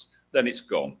 months, then it's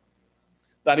gone.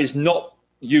 That is not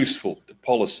useful to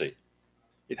policy.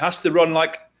 It has to run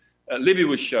like Libby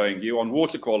was showing you on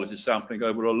water quality sampling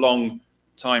over a long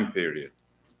time period.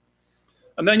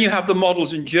 And then you have the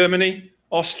models in Germany,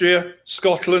 Austria,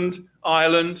 Scotland,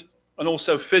 Ireland, and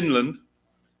also Finland,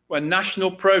 where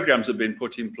national programs have been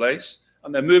put in place,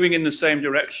 and they're moving in the same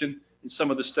direction in some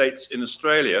of the states in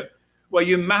Australia, where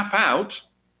you map out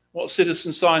what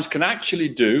citizen science can actually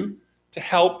do to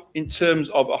help in terms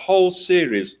of a whole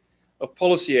series of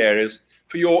policy areas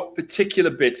for your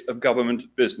particular bit of government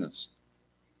business.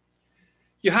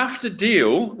 You have to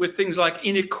deal with things like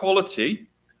inequality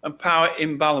and power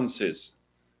imbalances.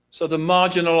 So the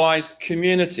marginalized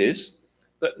communities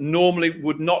that normally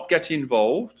would not get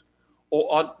involved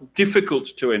or are difficult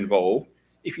to involve,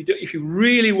 if you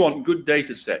really want good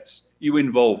data sets, you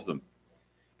involve them.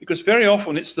 Because very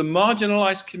often it's the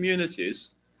marginalized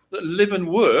communities that live and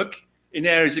work in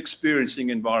areas experiencing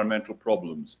environmental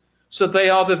problems. So they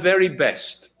are the very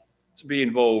best to be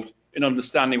involved in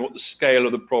understanding what the scale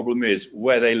of the problem is,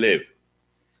 where they live.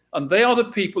 And they are the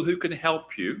people who can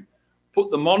help you put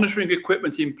the monitoring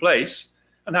equipment in place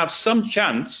and have some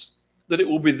chance that it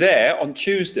will be there on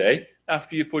Tuesday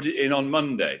after you put it in on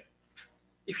Monday.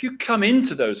 If you come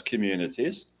into those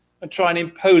communities and try and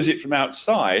impose it from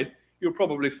outside, you'll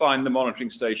probably find the monitoring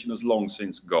station has long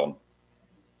since gone.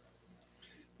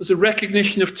 There's a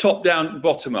recognition of top-down,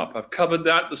 bottom-up. I've covered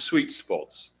that, the sweet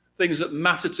spots, things that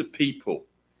matter to people.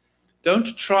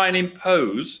 Don't try and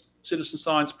impose citizen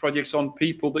science projects on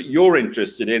people that you're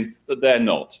interested in that they're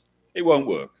not. It won't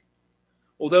work.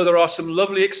 Although there are some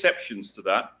lovely exceptions to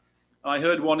that. I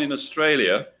heard one in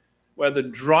Australia where the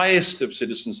driest of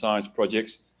citizen science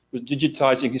projects was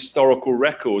digitizing historical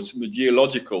records from the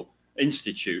Geological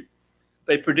Institute.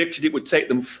 They predicted it would take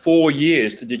them 4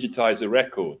 years to digitize the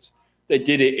records. They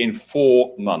did it in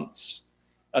 4 months.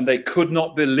 And they could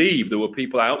not believe there were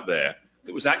people out there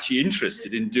that was actually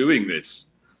interested in doing this,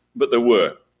 but there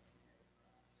were.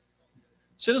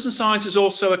 Citizen science is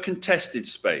also a contested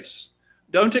space.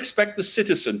 Don't expect the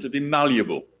citizen to be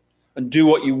malleable and do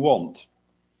what you want.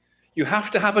 You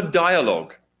have to have a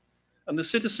dialogue, and the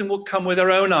citizen will come with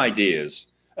their own ideas,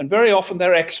 and very often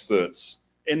they're experts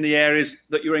in the areas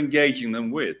that you're engaging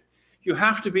them with. You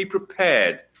have to be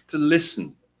prepared to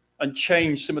listen and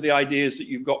change some of the ideas that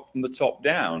you've got from the top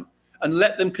down and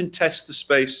let them contest the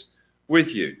space with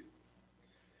you.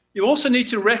 You also need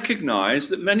to recognize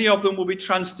that many of them will be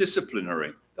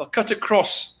transdisciplinary. They'll cut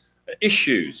across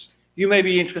issues. You may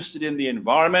be interested in the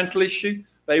environmental issue,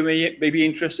 they may be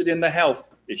interested in the health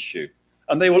issue,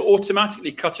 and they will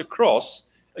automatically cut across,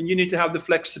 and you need to have the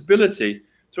flexibility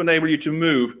to enable you to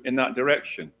move in that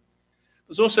direction.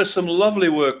 There's also some lovely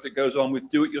work that goes on with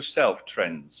do-it-yourself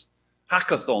trends,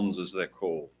 hackathons as they're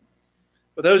called.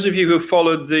 For those of you who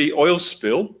followed the oil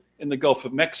spill in the Gulf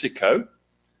of Mexico,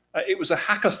 it was a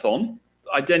hackathon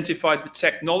that identified the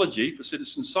technology for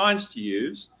citizen science to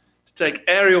use to take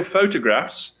aerial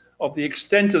photographs of the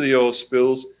extent of the oil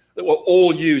spills that were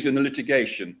all used in the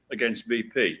litigation against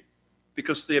BP,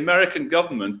 because the American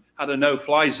government had a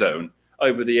no-fly zone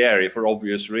over the area for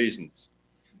obvious reasons.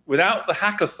 Without the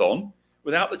hackathon,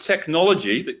 without the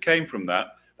technology that came from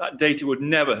that, that data would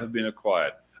never have been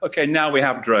acquired. Okay, now we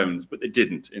have drones, but they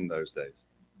didn't in those days.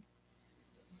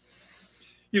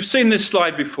 You've seen this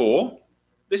slide before.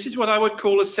 This is what I would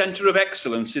call a center of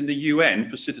excellence in the UN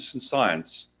for citizen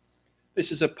science.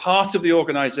 This is a part of the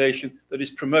organization that is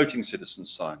promoting citizen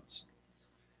science.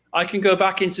 I can go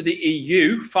back into the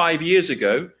EU 5 years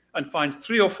ago and find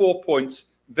 3 or 4 points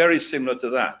very similar to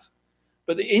that.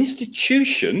 But the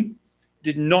institution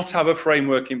did not have a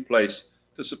framework in place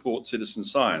to support citizen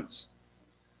science.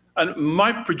 And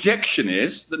my projection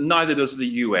is that neither does the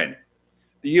UN.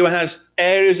 The UN has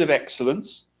areas of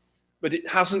excellence, but it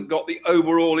hasn't got the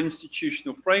overall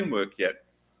institutional framework yet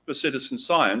for citizen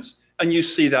science, and you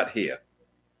see that here.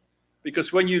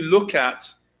 Because when you look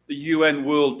at the UN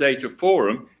World Data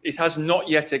Forum, it has not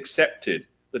yet accepted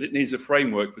that it needs a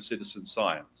framework for citizen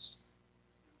science.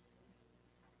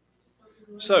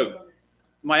 So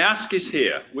my ask is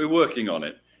here, we're working on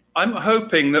it. I'm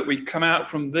hoping that we come out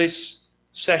from this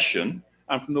session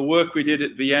and from the work we did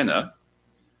at Vienna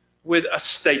with a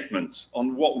statement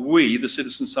on what we, the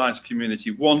citizen science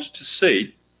community, want to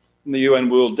see in the UN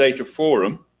World Data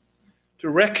Forum to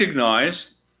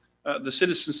recognize the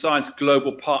citizen science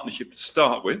global partnership to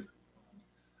start with,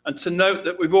 and to note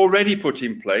that we've already put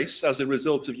in place, as a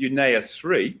result of UNEA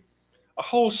 3, a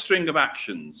whole string of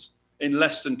actions in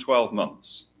less than 12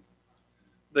 months.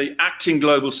 The Acting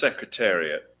Global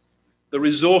Secretariat, the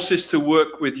resources to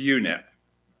work with UNEP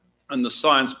and the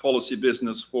Science Policy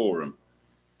Business Forum,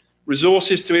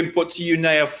 resources to input to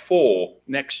UNEA 4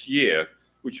 next year,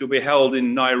 which will be held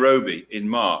in Nairobi in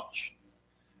March.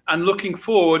 And looking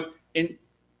forward in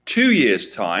 2 years'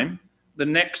 time, the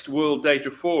next World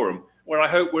Data Forum, where I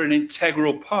hope we're an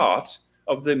integral part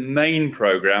of the main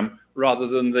program rather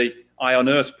than the Eye on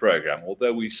Earth program,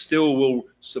 although we still will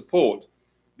support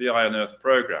the Eye on Earth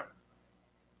program.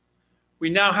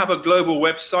 We now have a global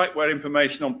website where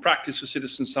information on practice for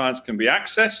citizen science can be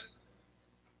accessed,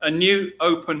 a new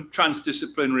open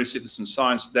transdisciplinary citizen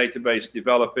science database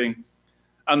developing,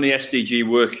 and the SDG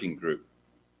working group.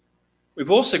 We've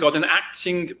also got an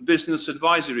acting business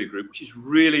advisory group, which is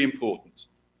really important,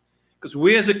 because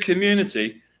we as a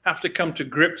community have to come to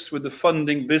grips with the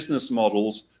funding business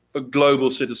models for global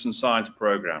citizen science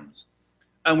programs.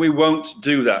 And we won't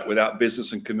do that without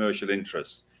business and commercial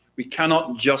interests. We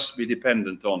cannot just be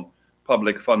dependent on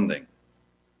public funding.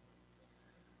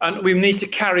 And we need to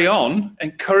carry on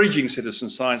encouraging citizen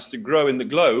science to grow in the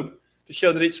globe to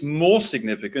show that it's more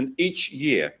significant each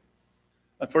year.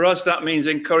 And for us, that means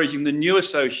encouraging the new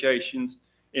associations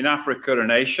in Africa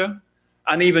and Asia,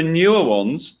 and even newer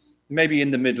ones, maybe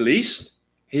in the Middle East,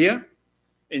 here,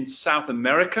 in South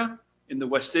America, in the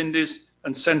West Indies,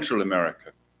 and Central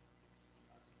America.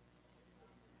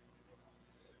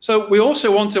 So we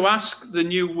also want to ask the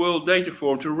new World Data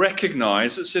Forum to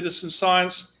recognize that citizen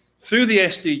science, through the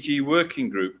SDG working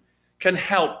group, can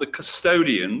help the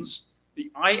custodians,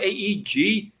 the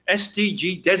IAEG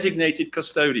SDG designated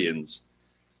custodians,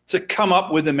 to come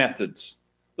up with the methods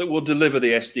that will deliver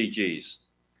the SDGs,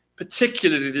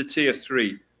 particularly the Tier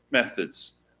 3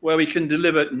 methods, where we can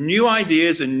deliver new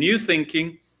ideas and new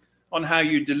thinking on how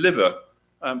you deliver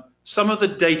some of the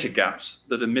data gaps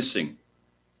that are missing.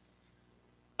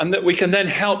 And that we can then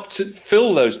help to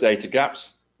fill those data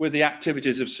gaps with the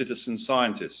activities of citizen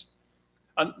scientists.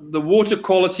 And the water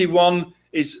quality one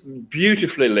is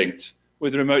beautifully linked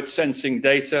with remote sensing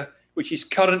data, which is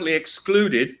currently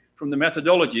excluded from the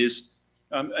methodologies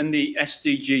and the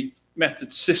SDG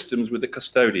method systems with the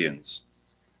custodians.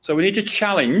 So we need to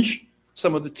challenge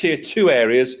some of the tier 2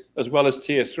 areas as well as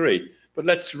tier 3. But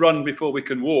let's run before we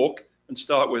can walk and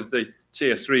start with the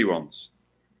tier 3 ones.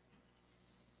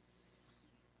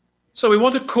 So we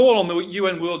want to call on the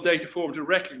UN World Data Forum to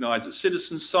recognize that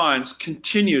citizen science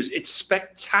continues its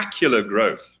spectacular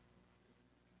growth.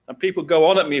 And people go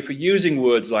on at me for using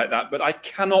words like that, but I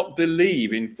cannot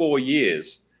believe in 4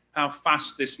 years how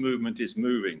fast this movement is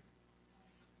moving.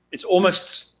 It's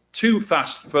almost too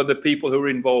fast for the people who are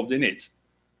involved in it.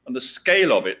 And the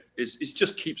scale of it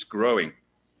just keeps growing.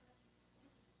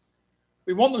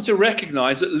 We want them to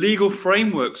recognize that legal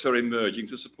frameworks are emerging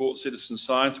to support citizen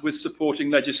science with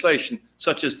supporting legislation,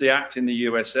 such as the Act in the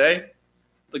USA.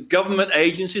 The government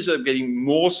agencies are getting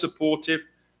more supportive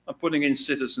and putting in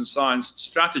citizen science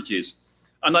strategies.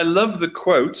 And I love the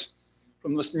quote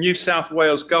from the New South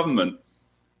Wales government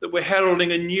that we're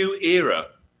heralding a new era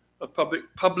of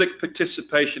public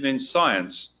participation in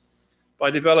science by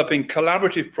developing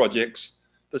collaborative projects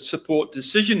that support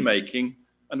decision-making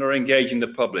and are engaging the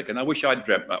public. And I wish I'd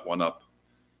dreamt that one up.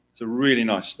 It's a really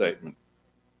nice statement.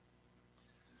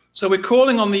 So we're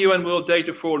calling on the UN World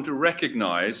Data Forum to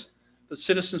recognize that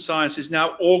citizen science is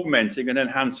now augmenting and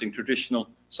enhancing traditional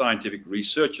scientific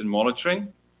research and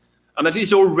monitoring, and that it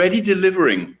is already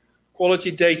delivering quality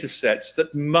data sets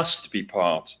that must be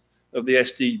part of the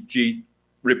SDG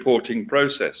reporting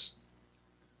process.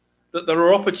 That there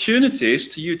are opportunities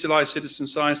to utilize citizen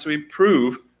science to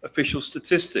improve official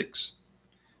statistics,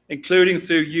 including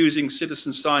through using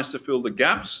citizen science to fill the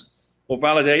gaps or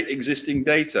validate existing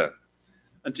data,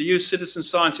 and to use citizen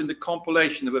science in the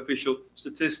compilation of official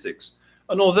statistics.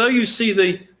 And although you see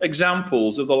the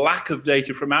examples of the lack of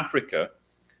data from Africa,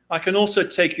 I can also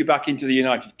take you back into the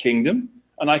United Kingdom,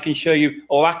 and I can show you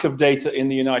a lack of data in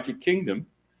the United Kingdom,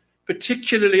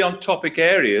 particularly on topic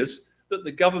areas that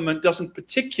the government doesn't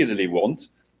particularly want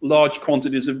large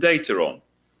quantities of data on.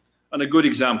 And a good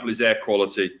example is air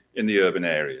quality in the urban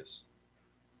areas.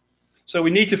 So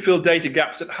we need to fill data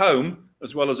gaps at home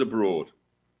as well as abroad.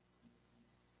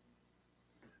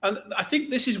 And I think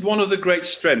this is one of the great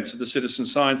strengths of the citizen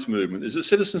science movement, is that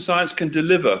citizen science can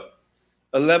deliver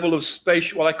a level of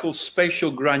spatial, what I call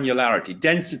spatial granularity,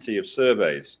 density of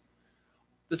surveys,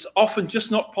 that's often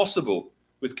just not possible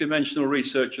with conventional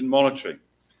research and monitoring.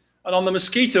 And on the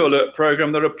mosquito alert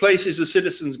program, there are places the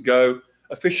citizens go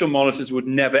official monitors would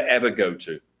never ever go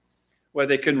to, where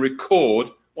they can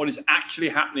record what is actually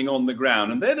happening on the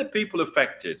ground. And they're the people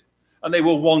affected, and they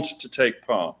will want to take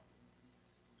part.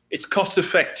 It's cost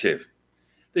effective.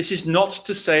 This is not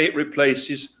to say it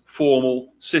replaces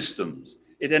formal systems.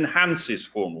 It enhances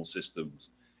formal systems.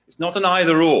 It's not an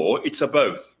either or, it's a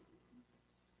both.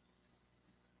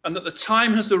 And that the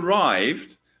time has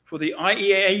arrived for the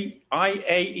IAEG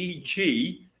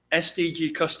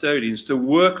SDG custodians to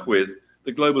work with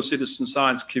the global citizen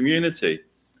science community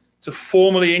to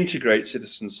formally integrate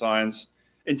citizen science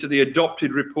into the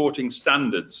adopted reporting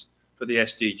standards for the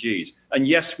SDGs. And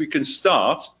yes, we can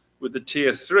start with the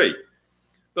tier 3,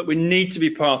 but we need to be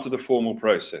part of the formal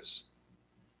process.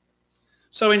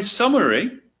 So in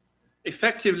summary,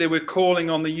 effectively we're calling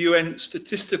on the UN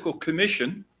Statistical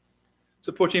Commission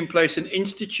to put in place an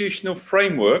institutional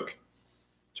framework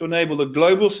to enable the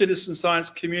global citizen science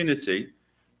community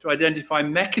to identify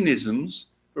mechanisms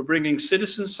for bringing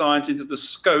citizen science into the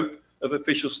scope of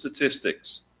official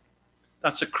statistics.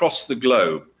 That's across the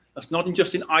globe. That's not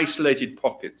just in isolated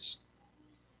pockets.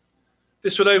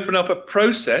 This would open up a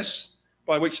process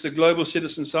by which the global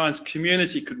citizen science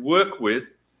community could work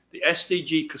with the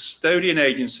SDG custodian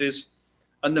agencies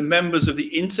and the members of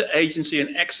the interagency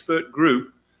and expert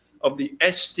group of the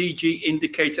SDG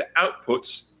indicator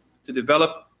outputs to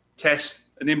develop, test,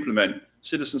 and implement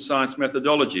citizen science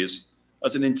methodologies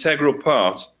as an integral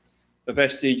part of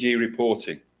SDG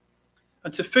reporting.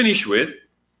 And to finish with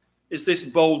is this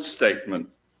bold statement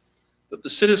that the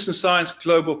Citizen Science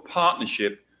Global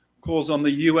Partnership calls on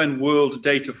the UN World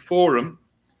Data Forum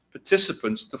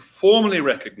participants to formally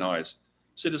recognize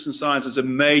citizen science as a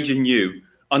major new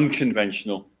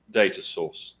unconventional data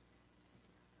source.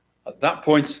 At that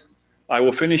point, I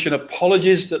will finish, and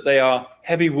apologies that they are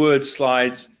heavy word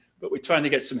slides, but we're trying to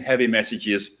get some heavy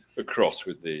messages across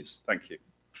with these. Thank you.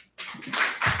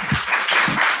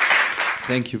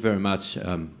 Thank you very much.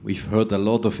 We've heard a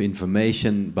lot of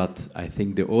information, but I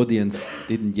think the audience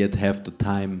didn't yet have the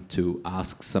time to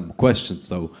ask some questions.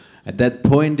 So at that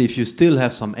point, if you still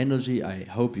have some energy, I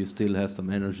hope you still have some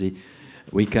energy,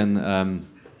 we can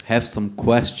have some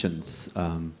questions.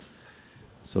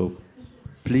 So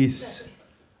please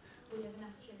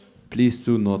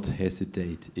do not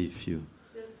hesitate if you...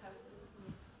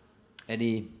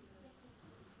 Any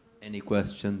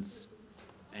questions?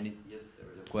 Yes, there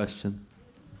is a question.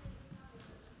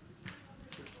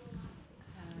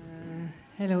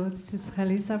 Hello, this is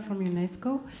Halisa from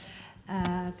UNESCO.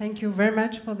 Thank you very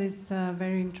much for this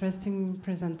very interesting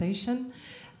presentation.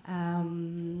 I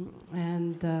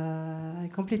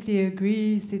completely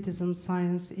agree, citizen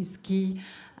science is key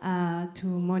to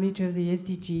monitor the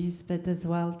SDGs, but as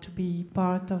well to be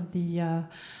part of the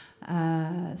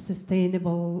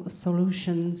sustainable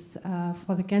solutions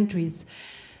for the countries.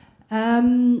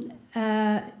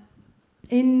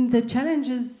 In the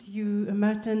challenges,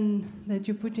 Martin, that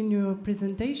you put in your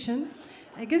presentation,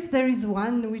 I guess there is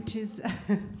one which is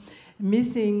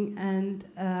missing, and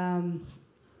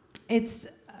it's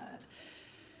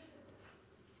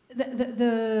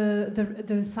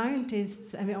the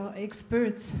scientists, I mean, or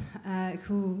experts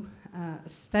who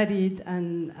studied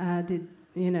and did,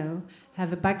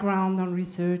 have a background on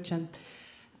research, and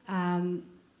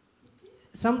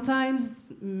sometimes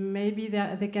maybe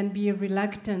they can be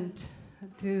reluctant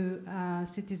to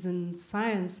citizen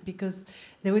science because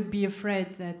they would be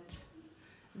afraid that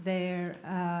their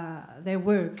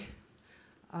work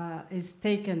is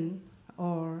taken.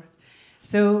 Or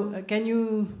so can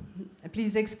you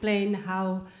please explain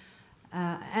how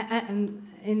and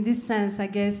in this sense, I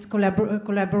guess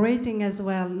collaborating as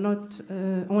well, not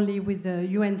only with the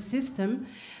UN system,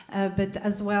 but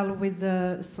as well with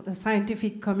the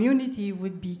scientific community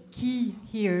would be key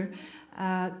here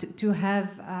to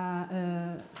have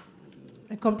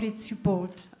a complete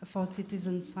support for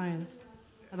citizen science.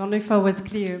 I don't know if I was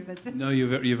clear, but... No,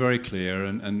 you're very clear,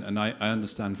 and I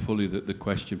understand fully the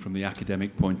question from the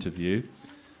academic point of view.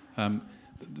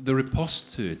 The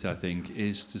riposte to it, I think,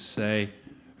 is to say,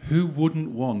 who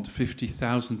wouldn't want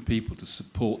 50,000 people to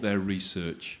support their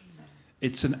research?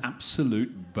 It's an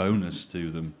absolute bonus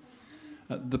to them.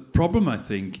 The problem, I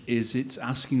think, is it's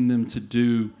asking them to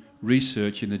do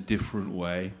research in a different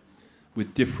way,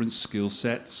 with different skill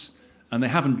sets, and they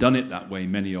haven't done it that way,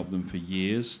 many of them, for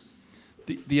years.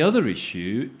 The other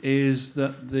issue is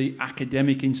that the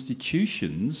academic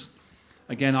institutions,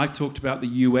 again, I talked about the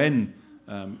UN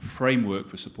framework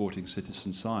for supporting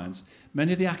citizen science.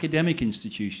 Many of the academic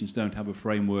institutions don't have a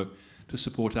framework to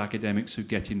support academics who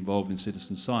get involved in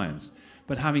citizen science.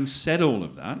 But having said all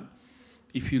of that,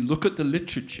 if you look at the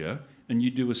literature and you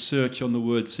do a search on the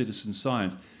word citizen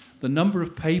science, the number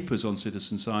of papers on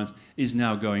citizen science is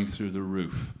now going through the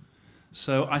roof.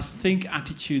 So I think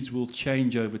attitudes will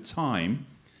change over time,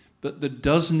 but there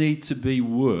does need to be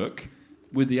work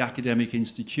with the academic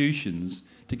institutions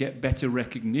to get better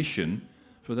recognition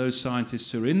for those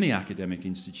scientists who are in the academic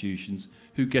institutions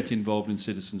who get involved in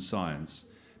citizen science.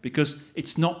 Because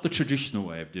it's not the traditional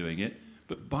way of doing it,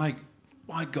 but by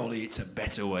golly, it's a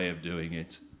better way of doing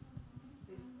it.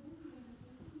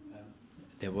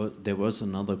 There was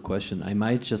another question. I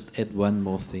might just add one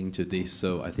more thing to this.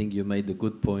 So I think you made a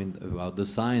good point about the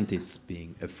scientists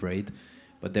being afraid,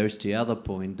 but there's the other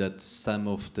point that some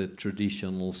of the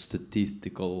traditional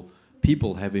statistical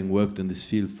people having worked in this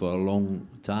field for a long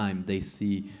time, they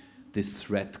see this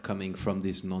threat coming from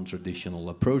these non-traditional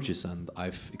approaches, and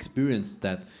I've experienced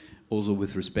that also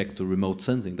with respect to remote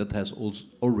sensing. That has also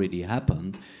already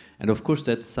happened. And of course,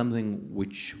 that's something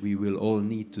which we will all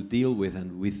need to deal with,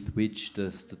 and with which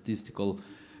the statistical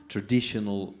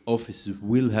traditional offices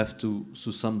will have to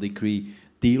some degree,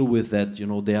 deal with that. You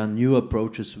know, there are new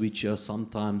approaches which are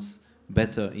sometimes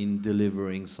better in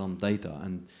delivering some data,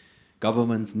 and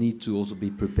governments need to also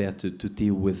be prepared to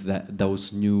deal with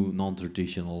those new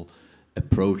non-traditional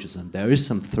approaches. And there is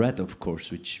some threat, of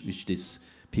course, which these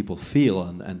people feel,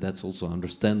 and that's also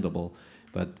understandable,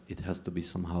 but it has to be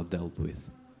somehow dealt with.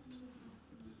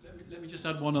 Let me just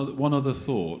add one other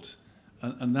thought,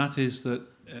 and that is that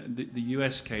the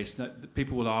US case, that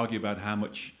people will argue about how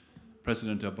much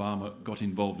President Obama got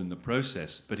involved in the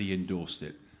process, but he endorsed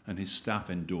it, and his staff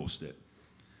endorsed it.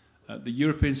 The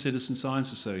European Citizen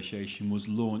Science Association was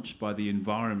launched by the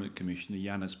Environment Commissioner,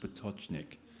 Janez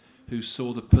Potočnik, who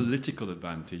saw the political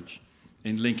advantage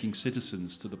in linking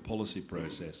citizens to the policy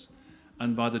process,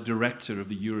 and by the director of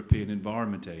the European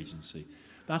Environment Agency.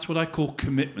 That's what I call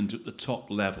commitment at the top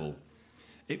level.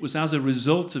 It was as a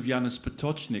result of Janez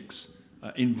Potočnik's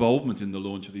involvement in the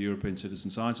launch of the European Citizen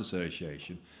Science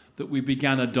Association, that we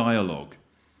began a dialogue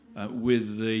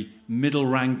with the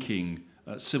middle-ranking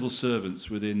civil servants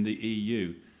within the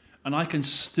EU. And I can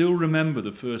still remember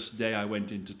the first day I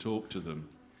went in to talk to them.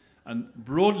 And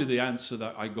broadly the answer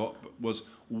that I got was,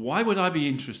 why would I be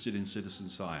interested in citizen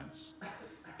science?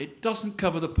 It doesn't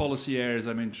cover the policy areas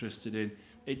I'm interested in.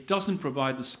 It doesn't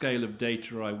provide the scale of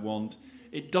data I want.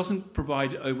 It doesn't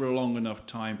provide it over a long enough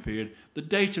time period. The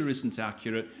data isn't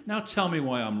accurate. Now tell me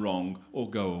why I'm wrong or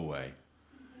go away.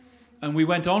 And we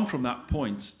went on from that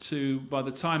point to, by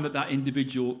the time that that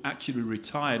individual actually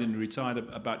retired, and retired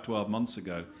about 12 months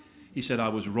ago, he said, I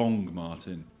was wrong,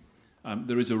 Martin.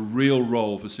 There is a real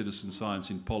role for citizen science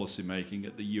in policy making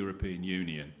at the European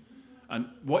Union. And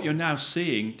what you're now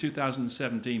seeing,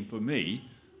 2017 for me,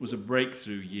 was a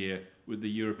breakthrough year with the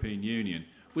European Union.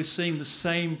 We're seeing the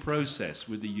same process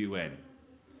with the UN.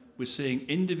 We're seeing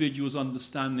individuals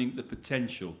understanding the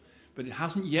potential, but it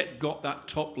hasn't yet got that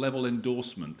top-level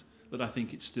endorsement that I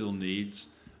think it still needs,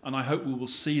 and I hope we will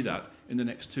see that in the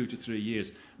next 2 to 3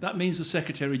 years. That means the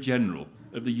Secretary-General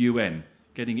of the UN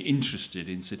getting interested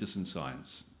in citizen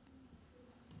science.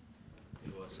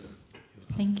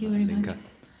 Thank you very much.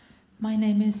 My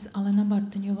name is Alena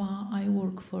Bartňová. I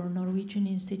work for Norwegian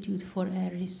Institute for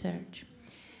Air Research.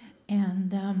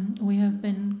 And we have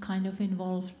been kind of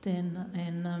involved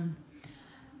in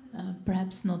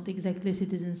perhaps not exactly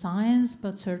citizen science,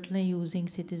 but certainly using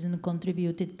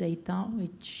citizen-contributed data,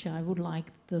 which I would like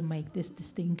to make this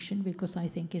distinction because I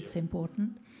think it's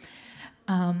important.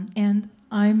 And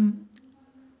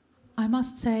I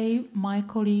must say, my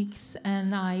colleagues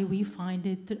and I, we find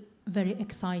it very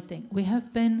exciting. We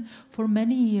have been, for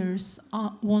many years,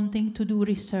 wanting to do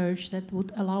research that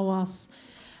would allow us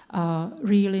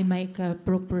really make a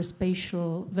proper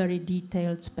spatial, very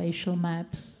detailed spatial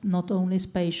maps, not only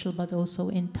spatial but also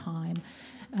in time.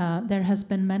 There has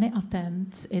been many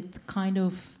attempts. It kind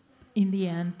of, in the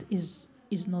end, is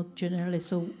not generally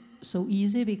so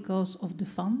easy because of the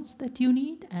funds that you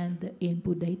need and the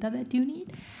input data that you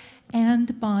need.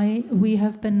 And we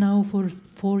have been now for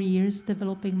 4 years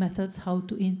developing methods how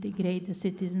to integrate the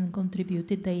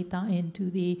citizen-contributed data into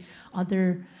the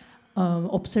other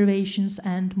observations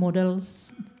and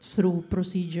models through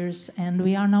procedures, and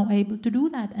we are now able to do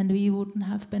that, and we wouldn't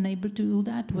have been able to do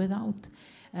that without,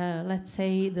 let's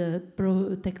say, the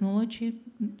technology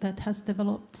that has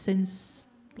developed since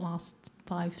last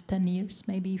 5-10 years,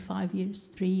 maybe 5 years,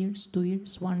 3 years, 2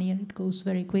 years, 1 year. It goes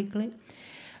very quickly.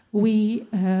 We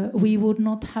would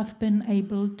not have been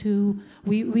able to.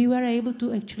 We were able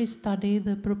to actually study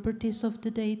the properties of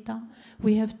the data.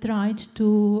 We have tried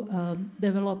to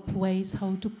develop ways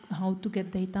how to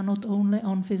get data not only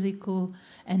on physical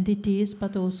entities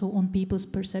but also on people's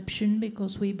perception,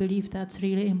 because we believe that's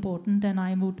really important. And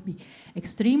I would be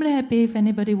extremely happy if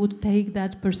anybody would take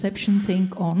that perception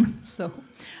thing on. So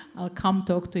I'll come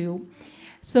talk to you.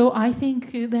 So I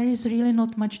think there is really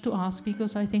not much to ask,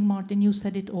 because I think, Martin, you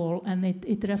said it all, and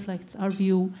it reflects our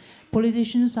view.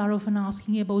 Politicians are often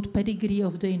asking about pedigree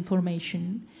of the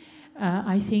information.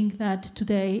 I think that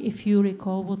today, if you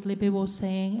recall what Libby was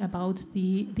saying about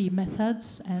the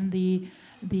methods and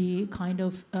the kind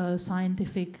of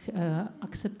scientific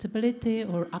acceptability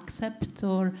or accept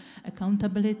or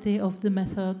accountability of the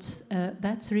methods,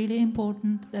 that's really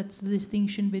important. That's the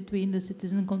distinction between the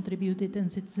citizen-contributed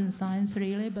and citizen science,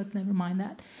 really, but never mind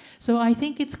that. So I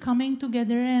think it's coming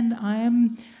together, and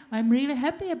I'm really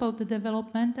happy about the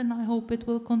development, and I hope it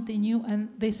will continue. And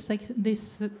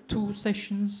these 2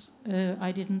 sessions,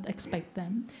 I didn't expect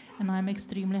them, and I'm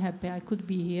extremely happy I could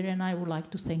be here, and I would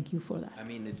like to thank you for that. I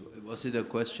mean, was it a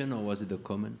question or was it a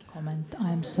comment? Comment.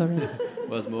 I'm sorry. It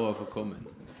was more of a comment.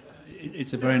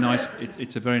 It's a very nice.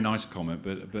 It's a very nice comment.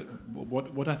 But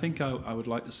what I think I would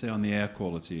like to say on the air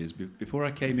quality is, before I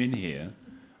came in here,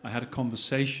 I had a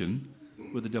conversation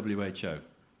with the WHO,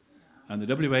 and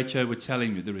the WHO were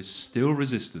telling me there is still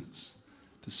resistance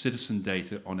to citizen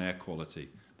data on air quality.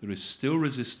 There is still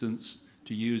resistance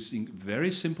to using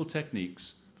very simple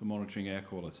techniques for monitoring air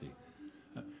quality.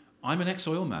 I'm an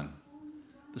ex-oil man.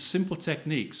 The simple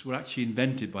techniques were actually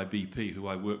invented by BP, who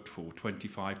I worked for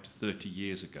 25 to 30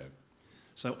 years ago.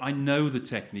 So I know the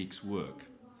techniques work.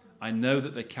 I know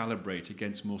that they calibrate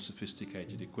against more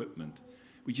sophisticated equipment.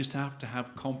 We just have to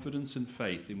have confidence and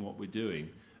faith in what we're doing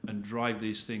and drive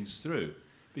these things through.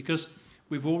 Because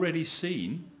we've already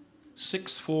seen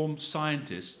sixth form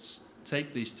scientists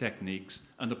take these techniques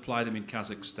and apply them in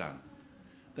Kazakhstan.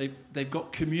 They've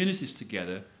got communities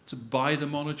together to buy the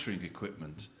monitoring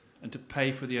equipment and to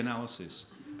pay for the analysis.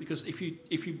 Because if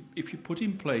you put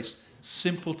in place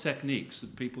simple techniques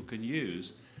that people can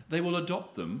use, they will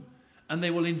adopt them, and they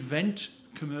will invent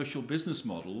commercial business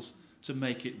models to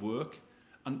make it work.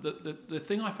 And the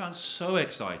thing I found so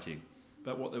exciting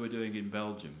about what they were doing in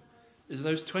Belgium is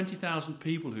those 20,000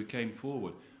 people who came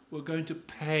forward were going to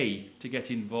pay to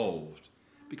get involved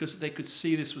because they could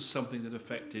see this was something that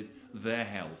affected their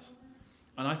health.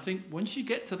 And I think once you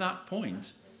get to that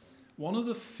point, one of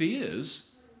the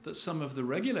fears that some of the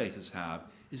regulators have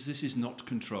is this is not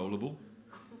controllable.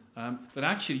 That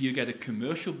actually you get a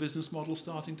commercial business model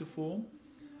starting to form,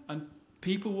 and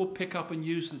people will pick up and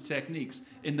use the techniques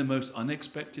in the most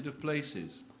unexpected of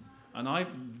places. And I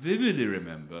vividly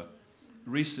remember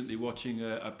recently watching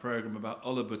a program about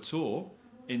Ulaanbaatar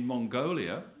in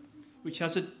Mongolia, which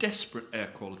has a desperate air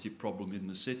quality problem in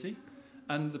the city,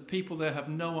 and the people there have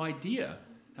no idea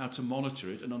how to monitor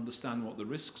it and understand what the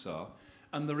risks are.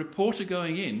 And the reporter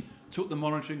going in took the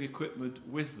monitoring equipment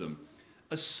with them.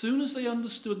 As soon as they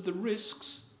understood the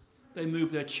risks, they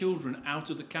moved their children out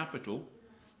of the capital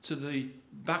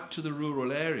back to the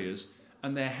rural areas,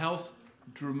 and their health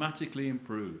dramatically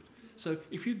improved. So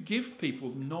if you give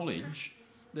people knowledge,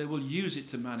 they will use it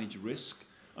to manage risk,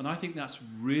 and I think that's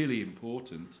really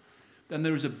important. Then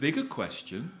there is a bigger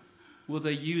question: will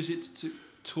they use it to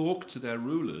talk to their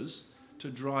rulers to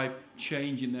drive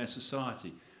change in their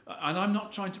society? And I'm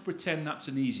not trying to pretend that's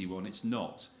an easy one. It's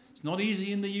not. It's not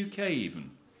easy in the UK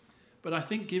even. But I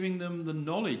think giving them the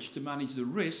knowledge to manage the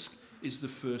risk is the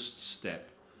first step.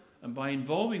 And by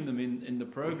involving them in the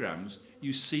programs,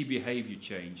 you see behaviour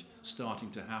change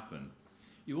starting to happen.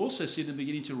 You also see them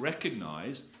beginning to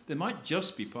recognise they might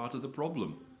just be part of the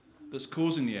problem that's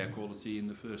causing the air quality in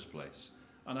the first place.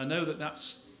 And I know that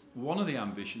that's one of the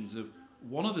ambitions of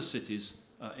one of the cities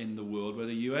in the world where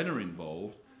the UN are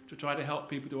involved, to try to help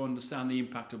people to understand the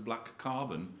impact of black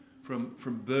carbon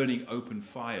from burning open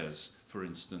fires, for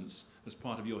instance, as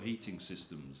part of your heating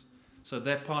systems. So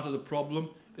they're part of the problem,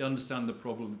 they understand the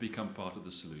problem, become part of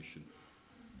the solution.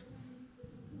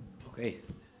 Okay,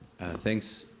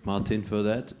 thanks Martin for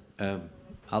that.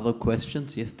 Other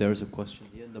questions? Yes, there is a question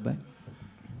here in the back.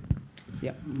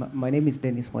 Yeah, my name is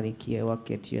Dennis Moniki. I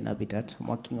work at UN Habitat. I'm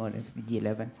working on SDG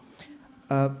 11.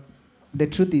 The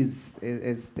truth is,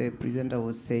 as the presenter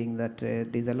was saying, that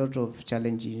there's a lot of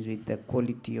challenges with the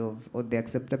quality of, or the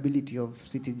acceptability of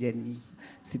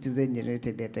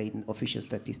citizen-generated data in official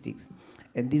statistics.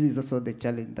 And this is also the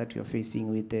challenge that we are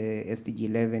facing with the SDG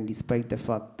 11, despite the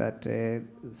fact that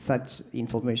such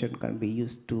information can be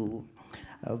used to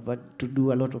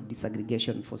do a lot of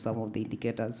disaggregation for some of the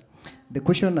indicators. The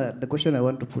question I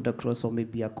want to put across, or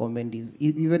maybe a comment, is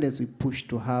even as we push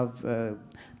to have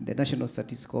the National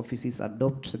Statistical Offices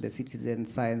adopt the citizen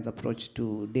science approach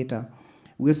to data,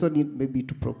 we also need maybe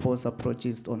to propose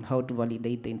approaches on how to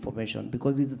validate the information,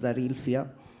 because it is a real fear.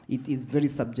 It is very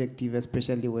subjective,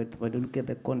 especially when you look at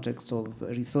the context of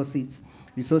resources.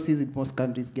 Resources in most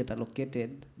countries get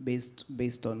allocated based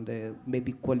on the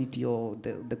maybe quality or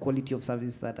the quality of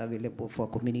service that are available for a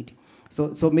community.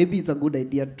 So maybe it's a good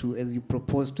idea to, as you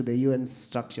propose to the UN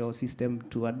structure or system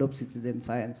to adopt citizen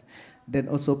science, then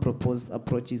also propose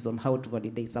approaches on how to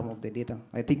validate some of the data.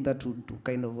 I think that would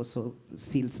kind of also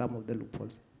seal some of the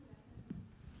loopholes.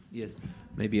 Yes,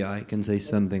 maybe I can say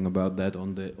something about that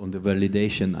on the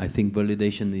validation. I think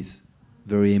validation is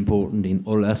very important in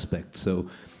all aspects. So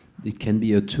it can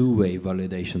be a two-way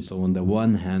validation. So on the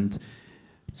one hand,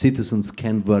 citizens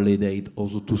can validate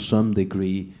also to some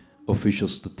degree official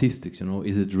statistics. You know,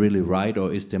 is it really right,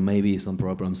 or is there maybe some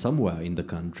problem somewhere in the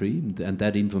country? And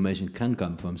that information can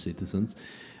come from citizens.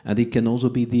 And it can also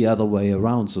be the other way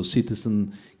around. So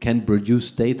citizens can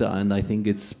produce data, and I think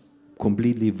it's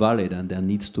completely valid, and there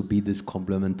needs to be this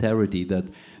complementarity that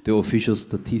the official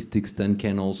statistics then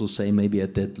can also say maybe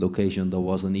at that location there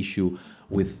was an issue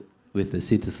with the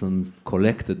citizens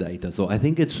collect the data. So I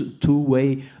think it's a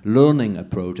two-way learning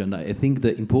approach, and I think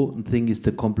the important thing is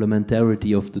the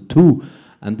complementarity of the two,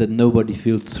 and that nobody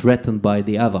feels threatened by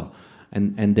the other,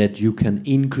 and that you can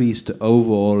increase the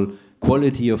overall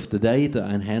quality of the data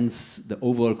and hence the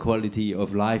overall quality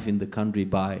of life in the country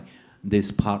by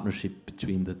this partnership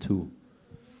between the two.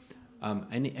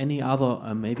 Any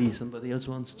other, maybe somebody else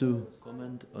wants to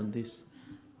comment on this?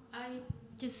 I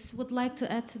just would like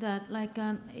to add to that,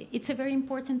 it's a very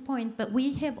important point, but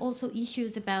we have also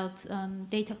issues about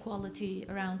data quality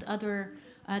around other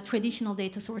traditional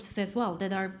data sources as well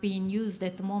that are being used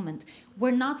at the moment.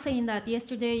 We're not saying that.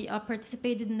 Yesterday I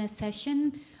participated in a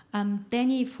session.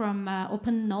 Danny from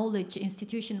Open Knowledge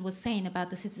Institution was saying about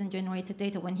the citizen-generated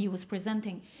data when he was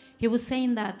presenting. He was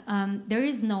saying that there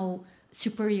is no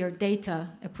superior data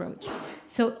approach.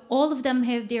 So all of them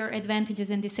have their advantages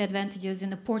and disadvantages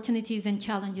and opportunities and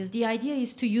challenges. The idea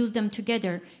is to use them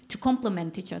together to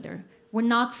complement each other. we're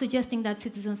not suggesting that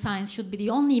citizen science should be the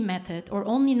only method or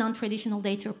only non-traditional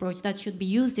data approach that should be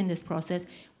used in this process.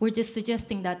 We're just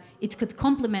suggesting that it could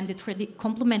complement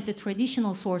the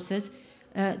traditional sources,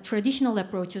 traditional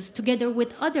approaches, together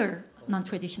with other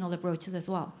non-traditional approaches as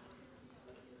well.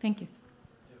 Thank you.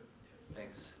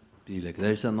 Thanks, Dilek.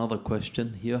 There's another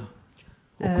question here,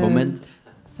 or comment.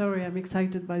 Sorry, I'm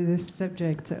excited by this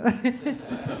subject.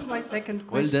 This is my second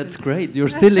question. Well, that's great. You're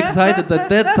still excited at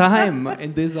that time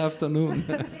in this afternoon.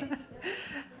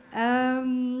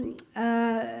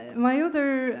 My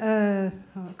other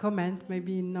comment,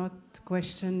 maybe not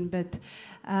question, but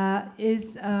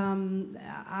is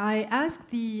I asked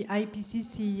the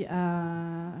IPCC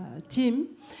team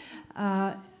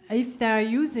if they are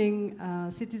using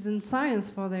citizen science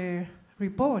for their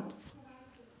reports,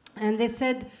 and they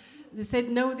said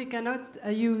no, they cannot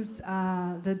use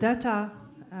the data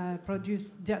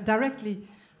directly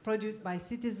produced by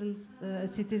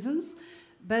citizens,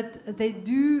 but they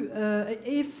do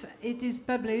if it is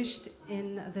published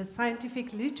in the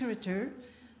scientific literature.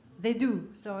 They do.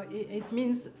 So it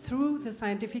means through the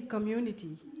scientific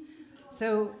community.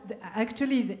 So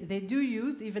actually they do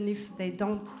use, even if they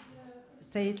don't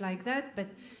say it like that, but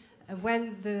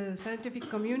when the scientific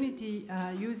community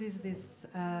uses this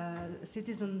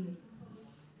citizen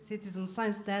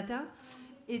science data,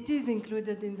 it is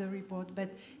included in the report.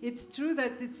 But it's true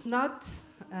that it's not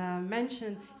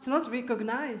mentioned, it's not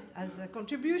recognized as a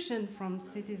contribution from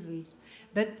citizens,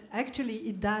 but actually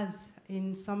it does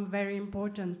in some very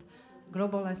important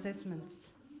global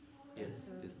assessments. Yes,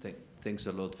 thanks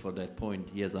a lot for that point.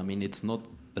 Yes, I mean, it's not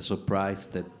a surprise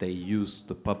that they use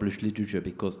the published literature,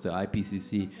 because the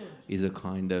IPCC is a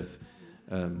kind of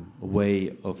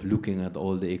way of looking at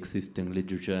all the existing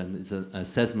literature, and it's an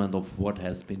assessment of what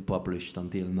has been published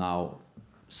until now,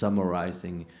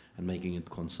 summarizing and making it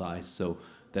concise. So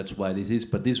that's why this is.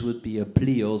 But this would be a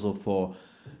plea also for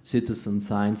citizen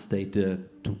science data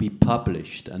to be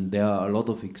published, and there are a lot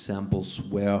of examples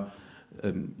where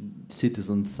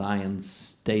citizen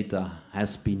science data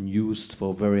has been used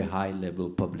for very high-level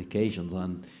publications,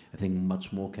 and I think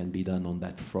much more can be done on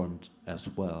that front as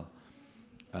well.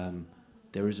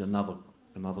 There is another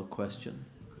question.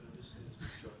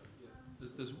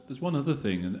 There's one other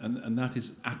thing, and that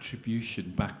is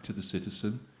attribution back to the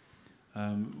citizen.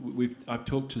 I've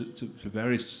talked to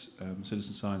various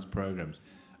citizen science programs,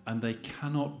 and they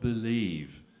cannot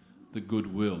believe the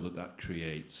goodwill that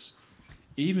creates.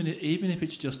 Even if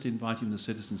it's just inviting the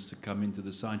citizens to come into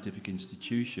the scientific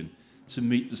institution to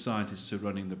meet the scientists who are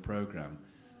running the program,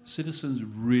 citizens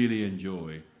really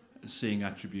enjoy seeing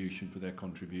attribution for their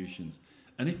contributions.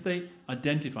 And if they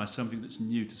identify something that's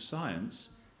new to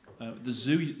science, the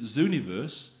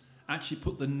Zooniverse actually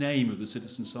put the name of the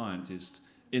citizen scientist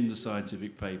in the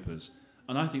scientific papers.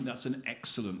 And I think that's an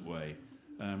excellent way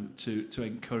to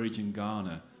encourage and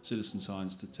garner citizen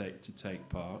science to take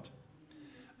part.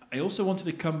 I also wanted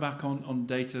to come back on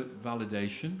data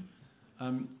validation.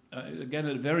 Again,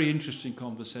 a very interesting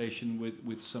conversation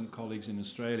with some colleagues in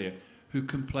Australia who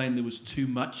complained there was too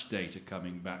much data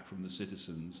coming back from the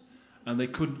citizens and they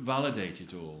couldn't validate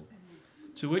it all.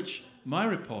 To which my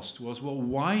riposte was, well,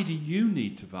 why do you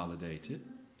need to validate it?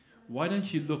 Why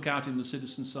don't you look out in the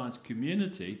citizen science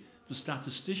community for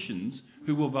statisticians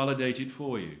who will validate it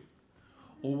for you?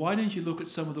 Or why don't you look at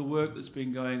some of the work that's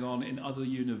been going on in other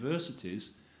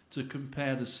universities to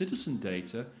compare the citizen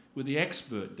data with the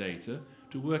expert data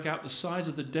to work out the size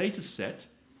of the data set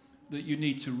that you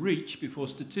need to reach before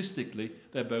statistically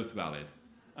they're both valid.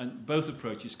 And both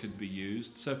approaches can be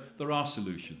used, so there are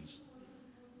solutions.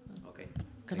 Okay.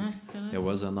 Can I there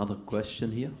was another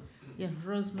question here. Yeah,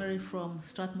 Rosemary from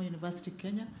Strathmore University,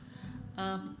 Kenya.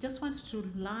 Just wanted to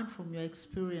learn from your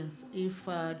experience if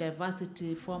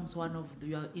diversity forms one of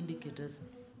your indicators,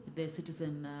 the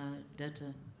citizen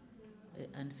data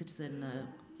and citizen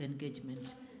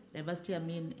engagement. Diversity, I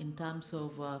mean, in terms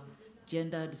of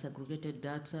gender, disaggregated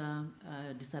data,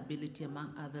 disability,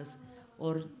 among others,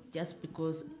 or just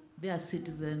because they are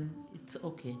citizen, it's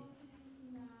okay.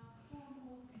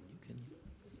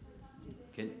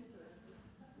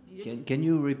 Can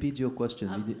you repeat your question?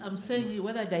 I'm saying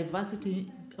whether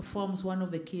diversity forms one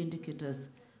of the key indicators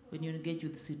when you engage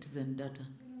with citizen data.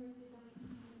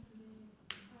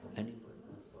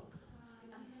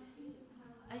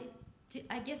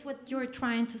 I guess what you're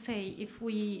trying to say, if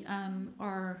we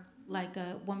are like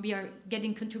when we are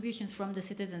getting contributions from the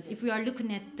citizens, if we are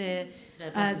looking at the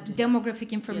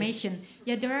demographic information,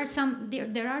 yes. Yeah,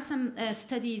 there are some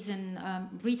studies and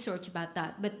research about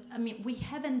that. But I mean,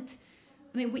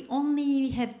 we only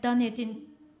have done it in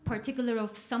particular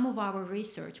of some of our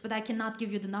research, but I cannot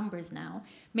give you the numbers now.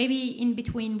 Maybe in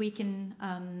between we can,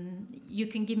 you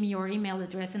can give me your email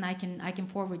address and I can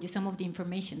forward you some of the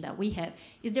information that we have.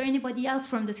 Is there anybody else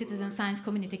from the citizen science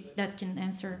community that can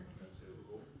answer?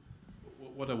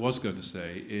 What I was going to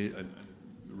say, and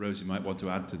Rosie might want to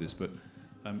add to this, but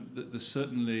there's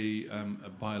certainly a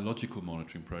biological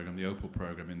monitoring program, the OPAL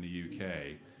program in the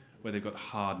UK, where they've got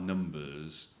hard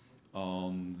numbers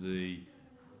on the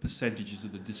percentages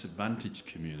of the disadvantaged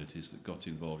communities that got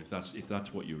involved, if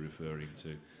that's what you're referring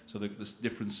to. So there's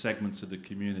different segments of the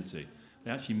community. They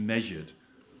actually measured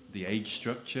the age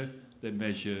structure, they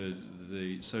measured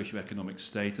the socioeconomic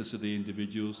status of the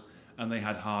individuals, and they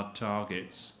had hard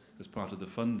targets as part of the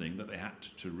funding that they had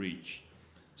to reach.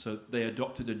 So they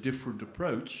adopted a different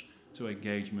approach to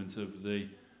engagement of the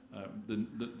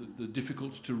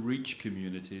difficult to reach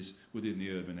communities within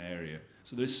the urban area.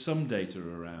 So there's some data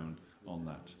around on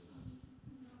that.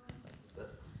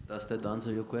 Does that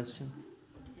answer your question?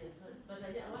 Yes, but I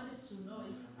wanted to know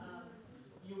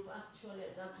if you've actually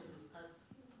adopted this as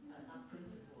a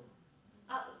principle.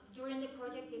 During the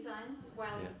project design, while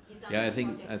designing yeah,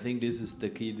 the I think this is the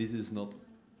key. This is not.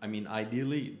 I mean,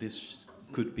 ideally, this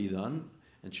could be done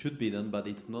and should be done, but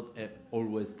it's not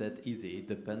always that easy. It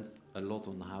depends a lot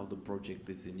on how the project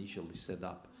is initially set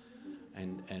up,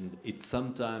 and it's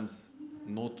sometimes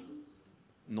not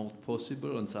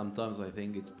possible, and sometimes I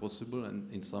think it's possible,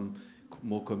 and in some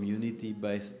more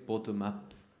community-based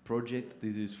bottom-up projects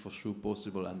this is for sure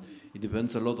possible, and it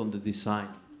depends a lot on the design.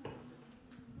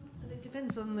 And it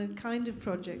depends on the kind of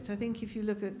project. I think if you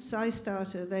look at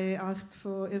SciStarter, they ask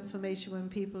for information when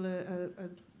people are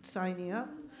signing up,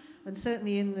 and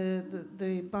certainly in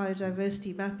the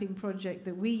biodiversity mapping project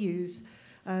that we use,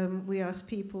 we ask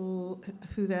people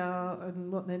who they are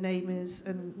and what their name is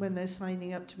and when they're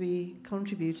signing up to be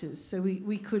contributors. So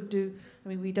we could do, I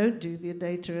mean, we don't do the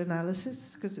data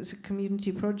analysis because it's a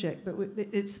community project, but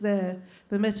it's there.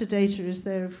 The metadata is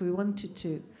there if we wanted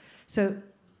to. So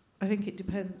I think it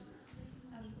depends.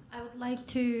 I would like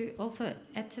to also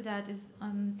add to that is,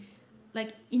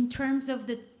 like in terms of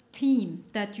the team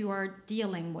that you are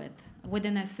dealing with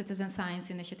within a citizen science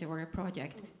initiative or a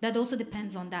project, that also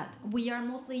depends on that. We are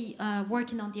mostly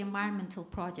working on the environmental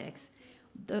projects.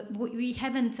 We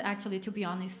haven't actually, to be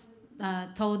honest,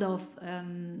 thought of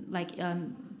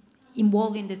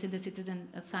involving this in the citizen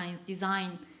science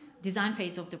design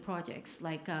phase of the projects,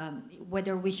 like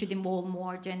whether we should involve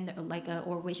more gender,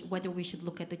 whether we should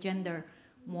look at the gender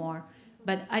more.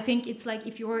 But I think it's like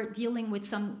if you're dealing with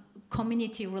some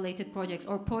community-related projects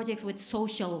or projects with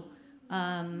social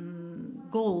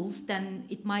goals, then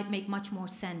it might make much more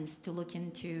sense to look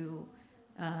into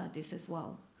this as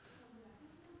well.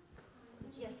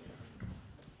 Yes,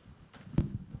 please.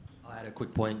 I had a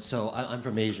quick point. So I'm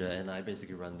from Asia, and I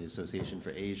basically run the Association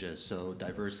for Asia. So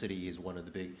diversity is one of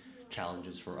the big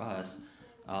challenges for us,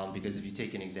 because if you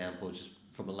take an example, just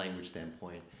from a language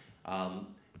standpoint,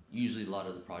 usually a lot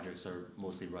of the projects are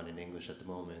mostly run in English at the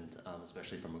moment,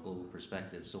 especially from a global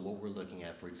perspective. So what we're looking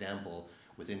at, for example,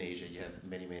 within Asia, you have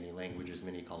many, many languages,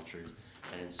 many cultures,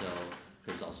 and so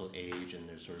there's also age and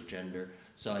there's sort of gender.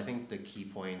 So I think the key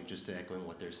point, just to echoing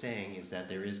what they're saying, is that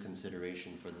there is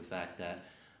consideration for the fact that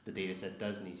the data set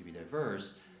does need to be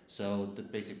diverse. So the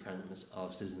basic premise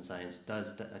of citizen science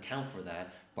does account for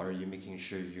that, but are you making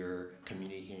sure you're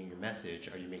communicating your message?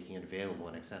 Are you making it available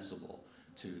and accessible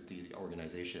to the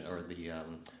organization or the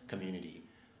community?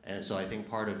 And so I think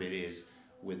part of it is,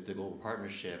 with the global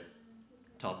partnership,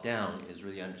 top down, is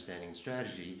really understanding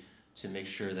strategy to make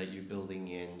sure that you're building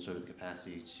in sort of the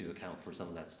capacity to account for some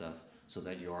of that stuff so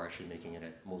that you are actually making it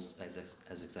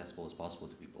as accessible as possible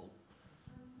to people.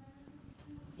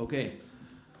 Okay.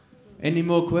 Any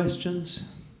more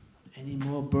questions? Any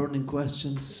more burning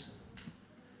questions?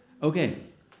 Okay.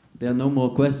 There are no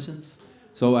more questions.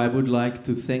 So I would like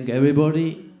to thank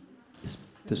everybody,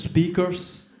 the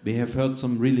speakers. We have heard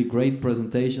some really great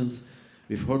presentations.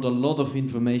 We've heard a lot of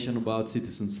information about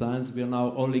citizen science. We are now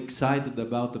all excited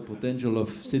about the potential of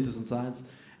citizen science,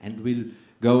 and we'll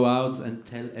go out and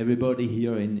tell everybody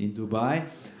here in Dubai.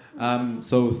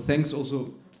 So thanks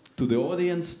also to the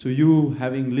audience, to you,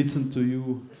 having listened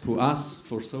to us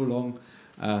for so long.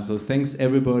 So thanks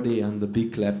everybody, and a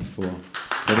big clap for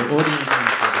the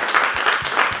audience.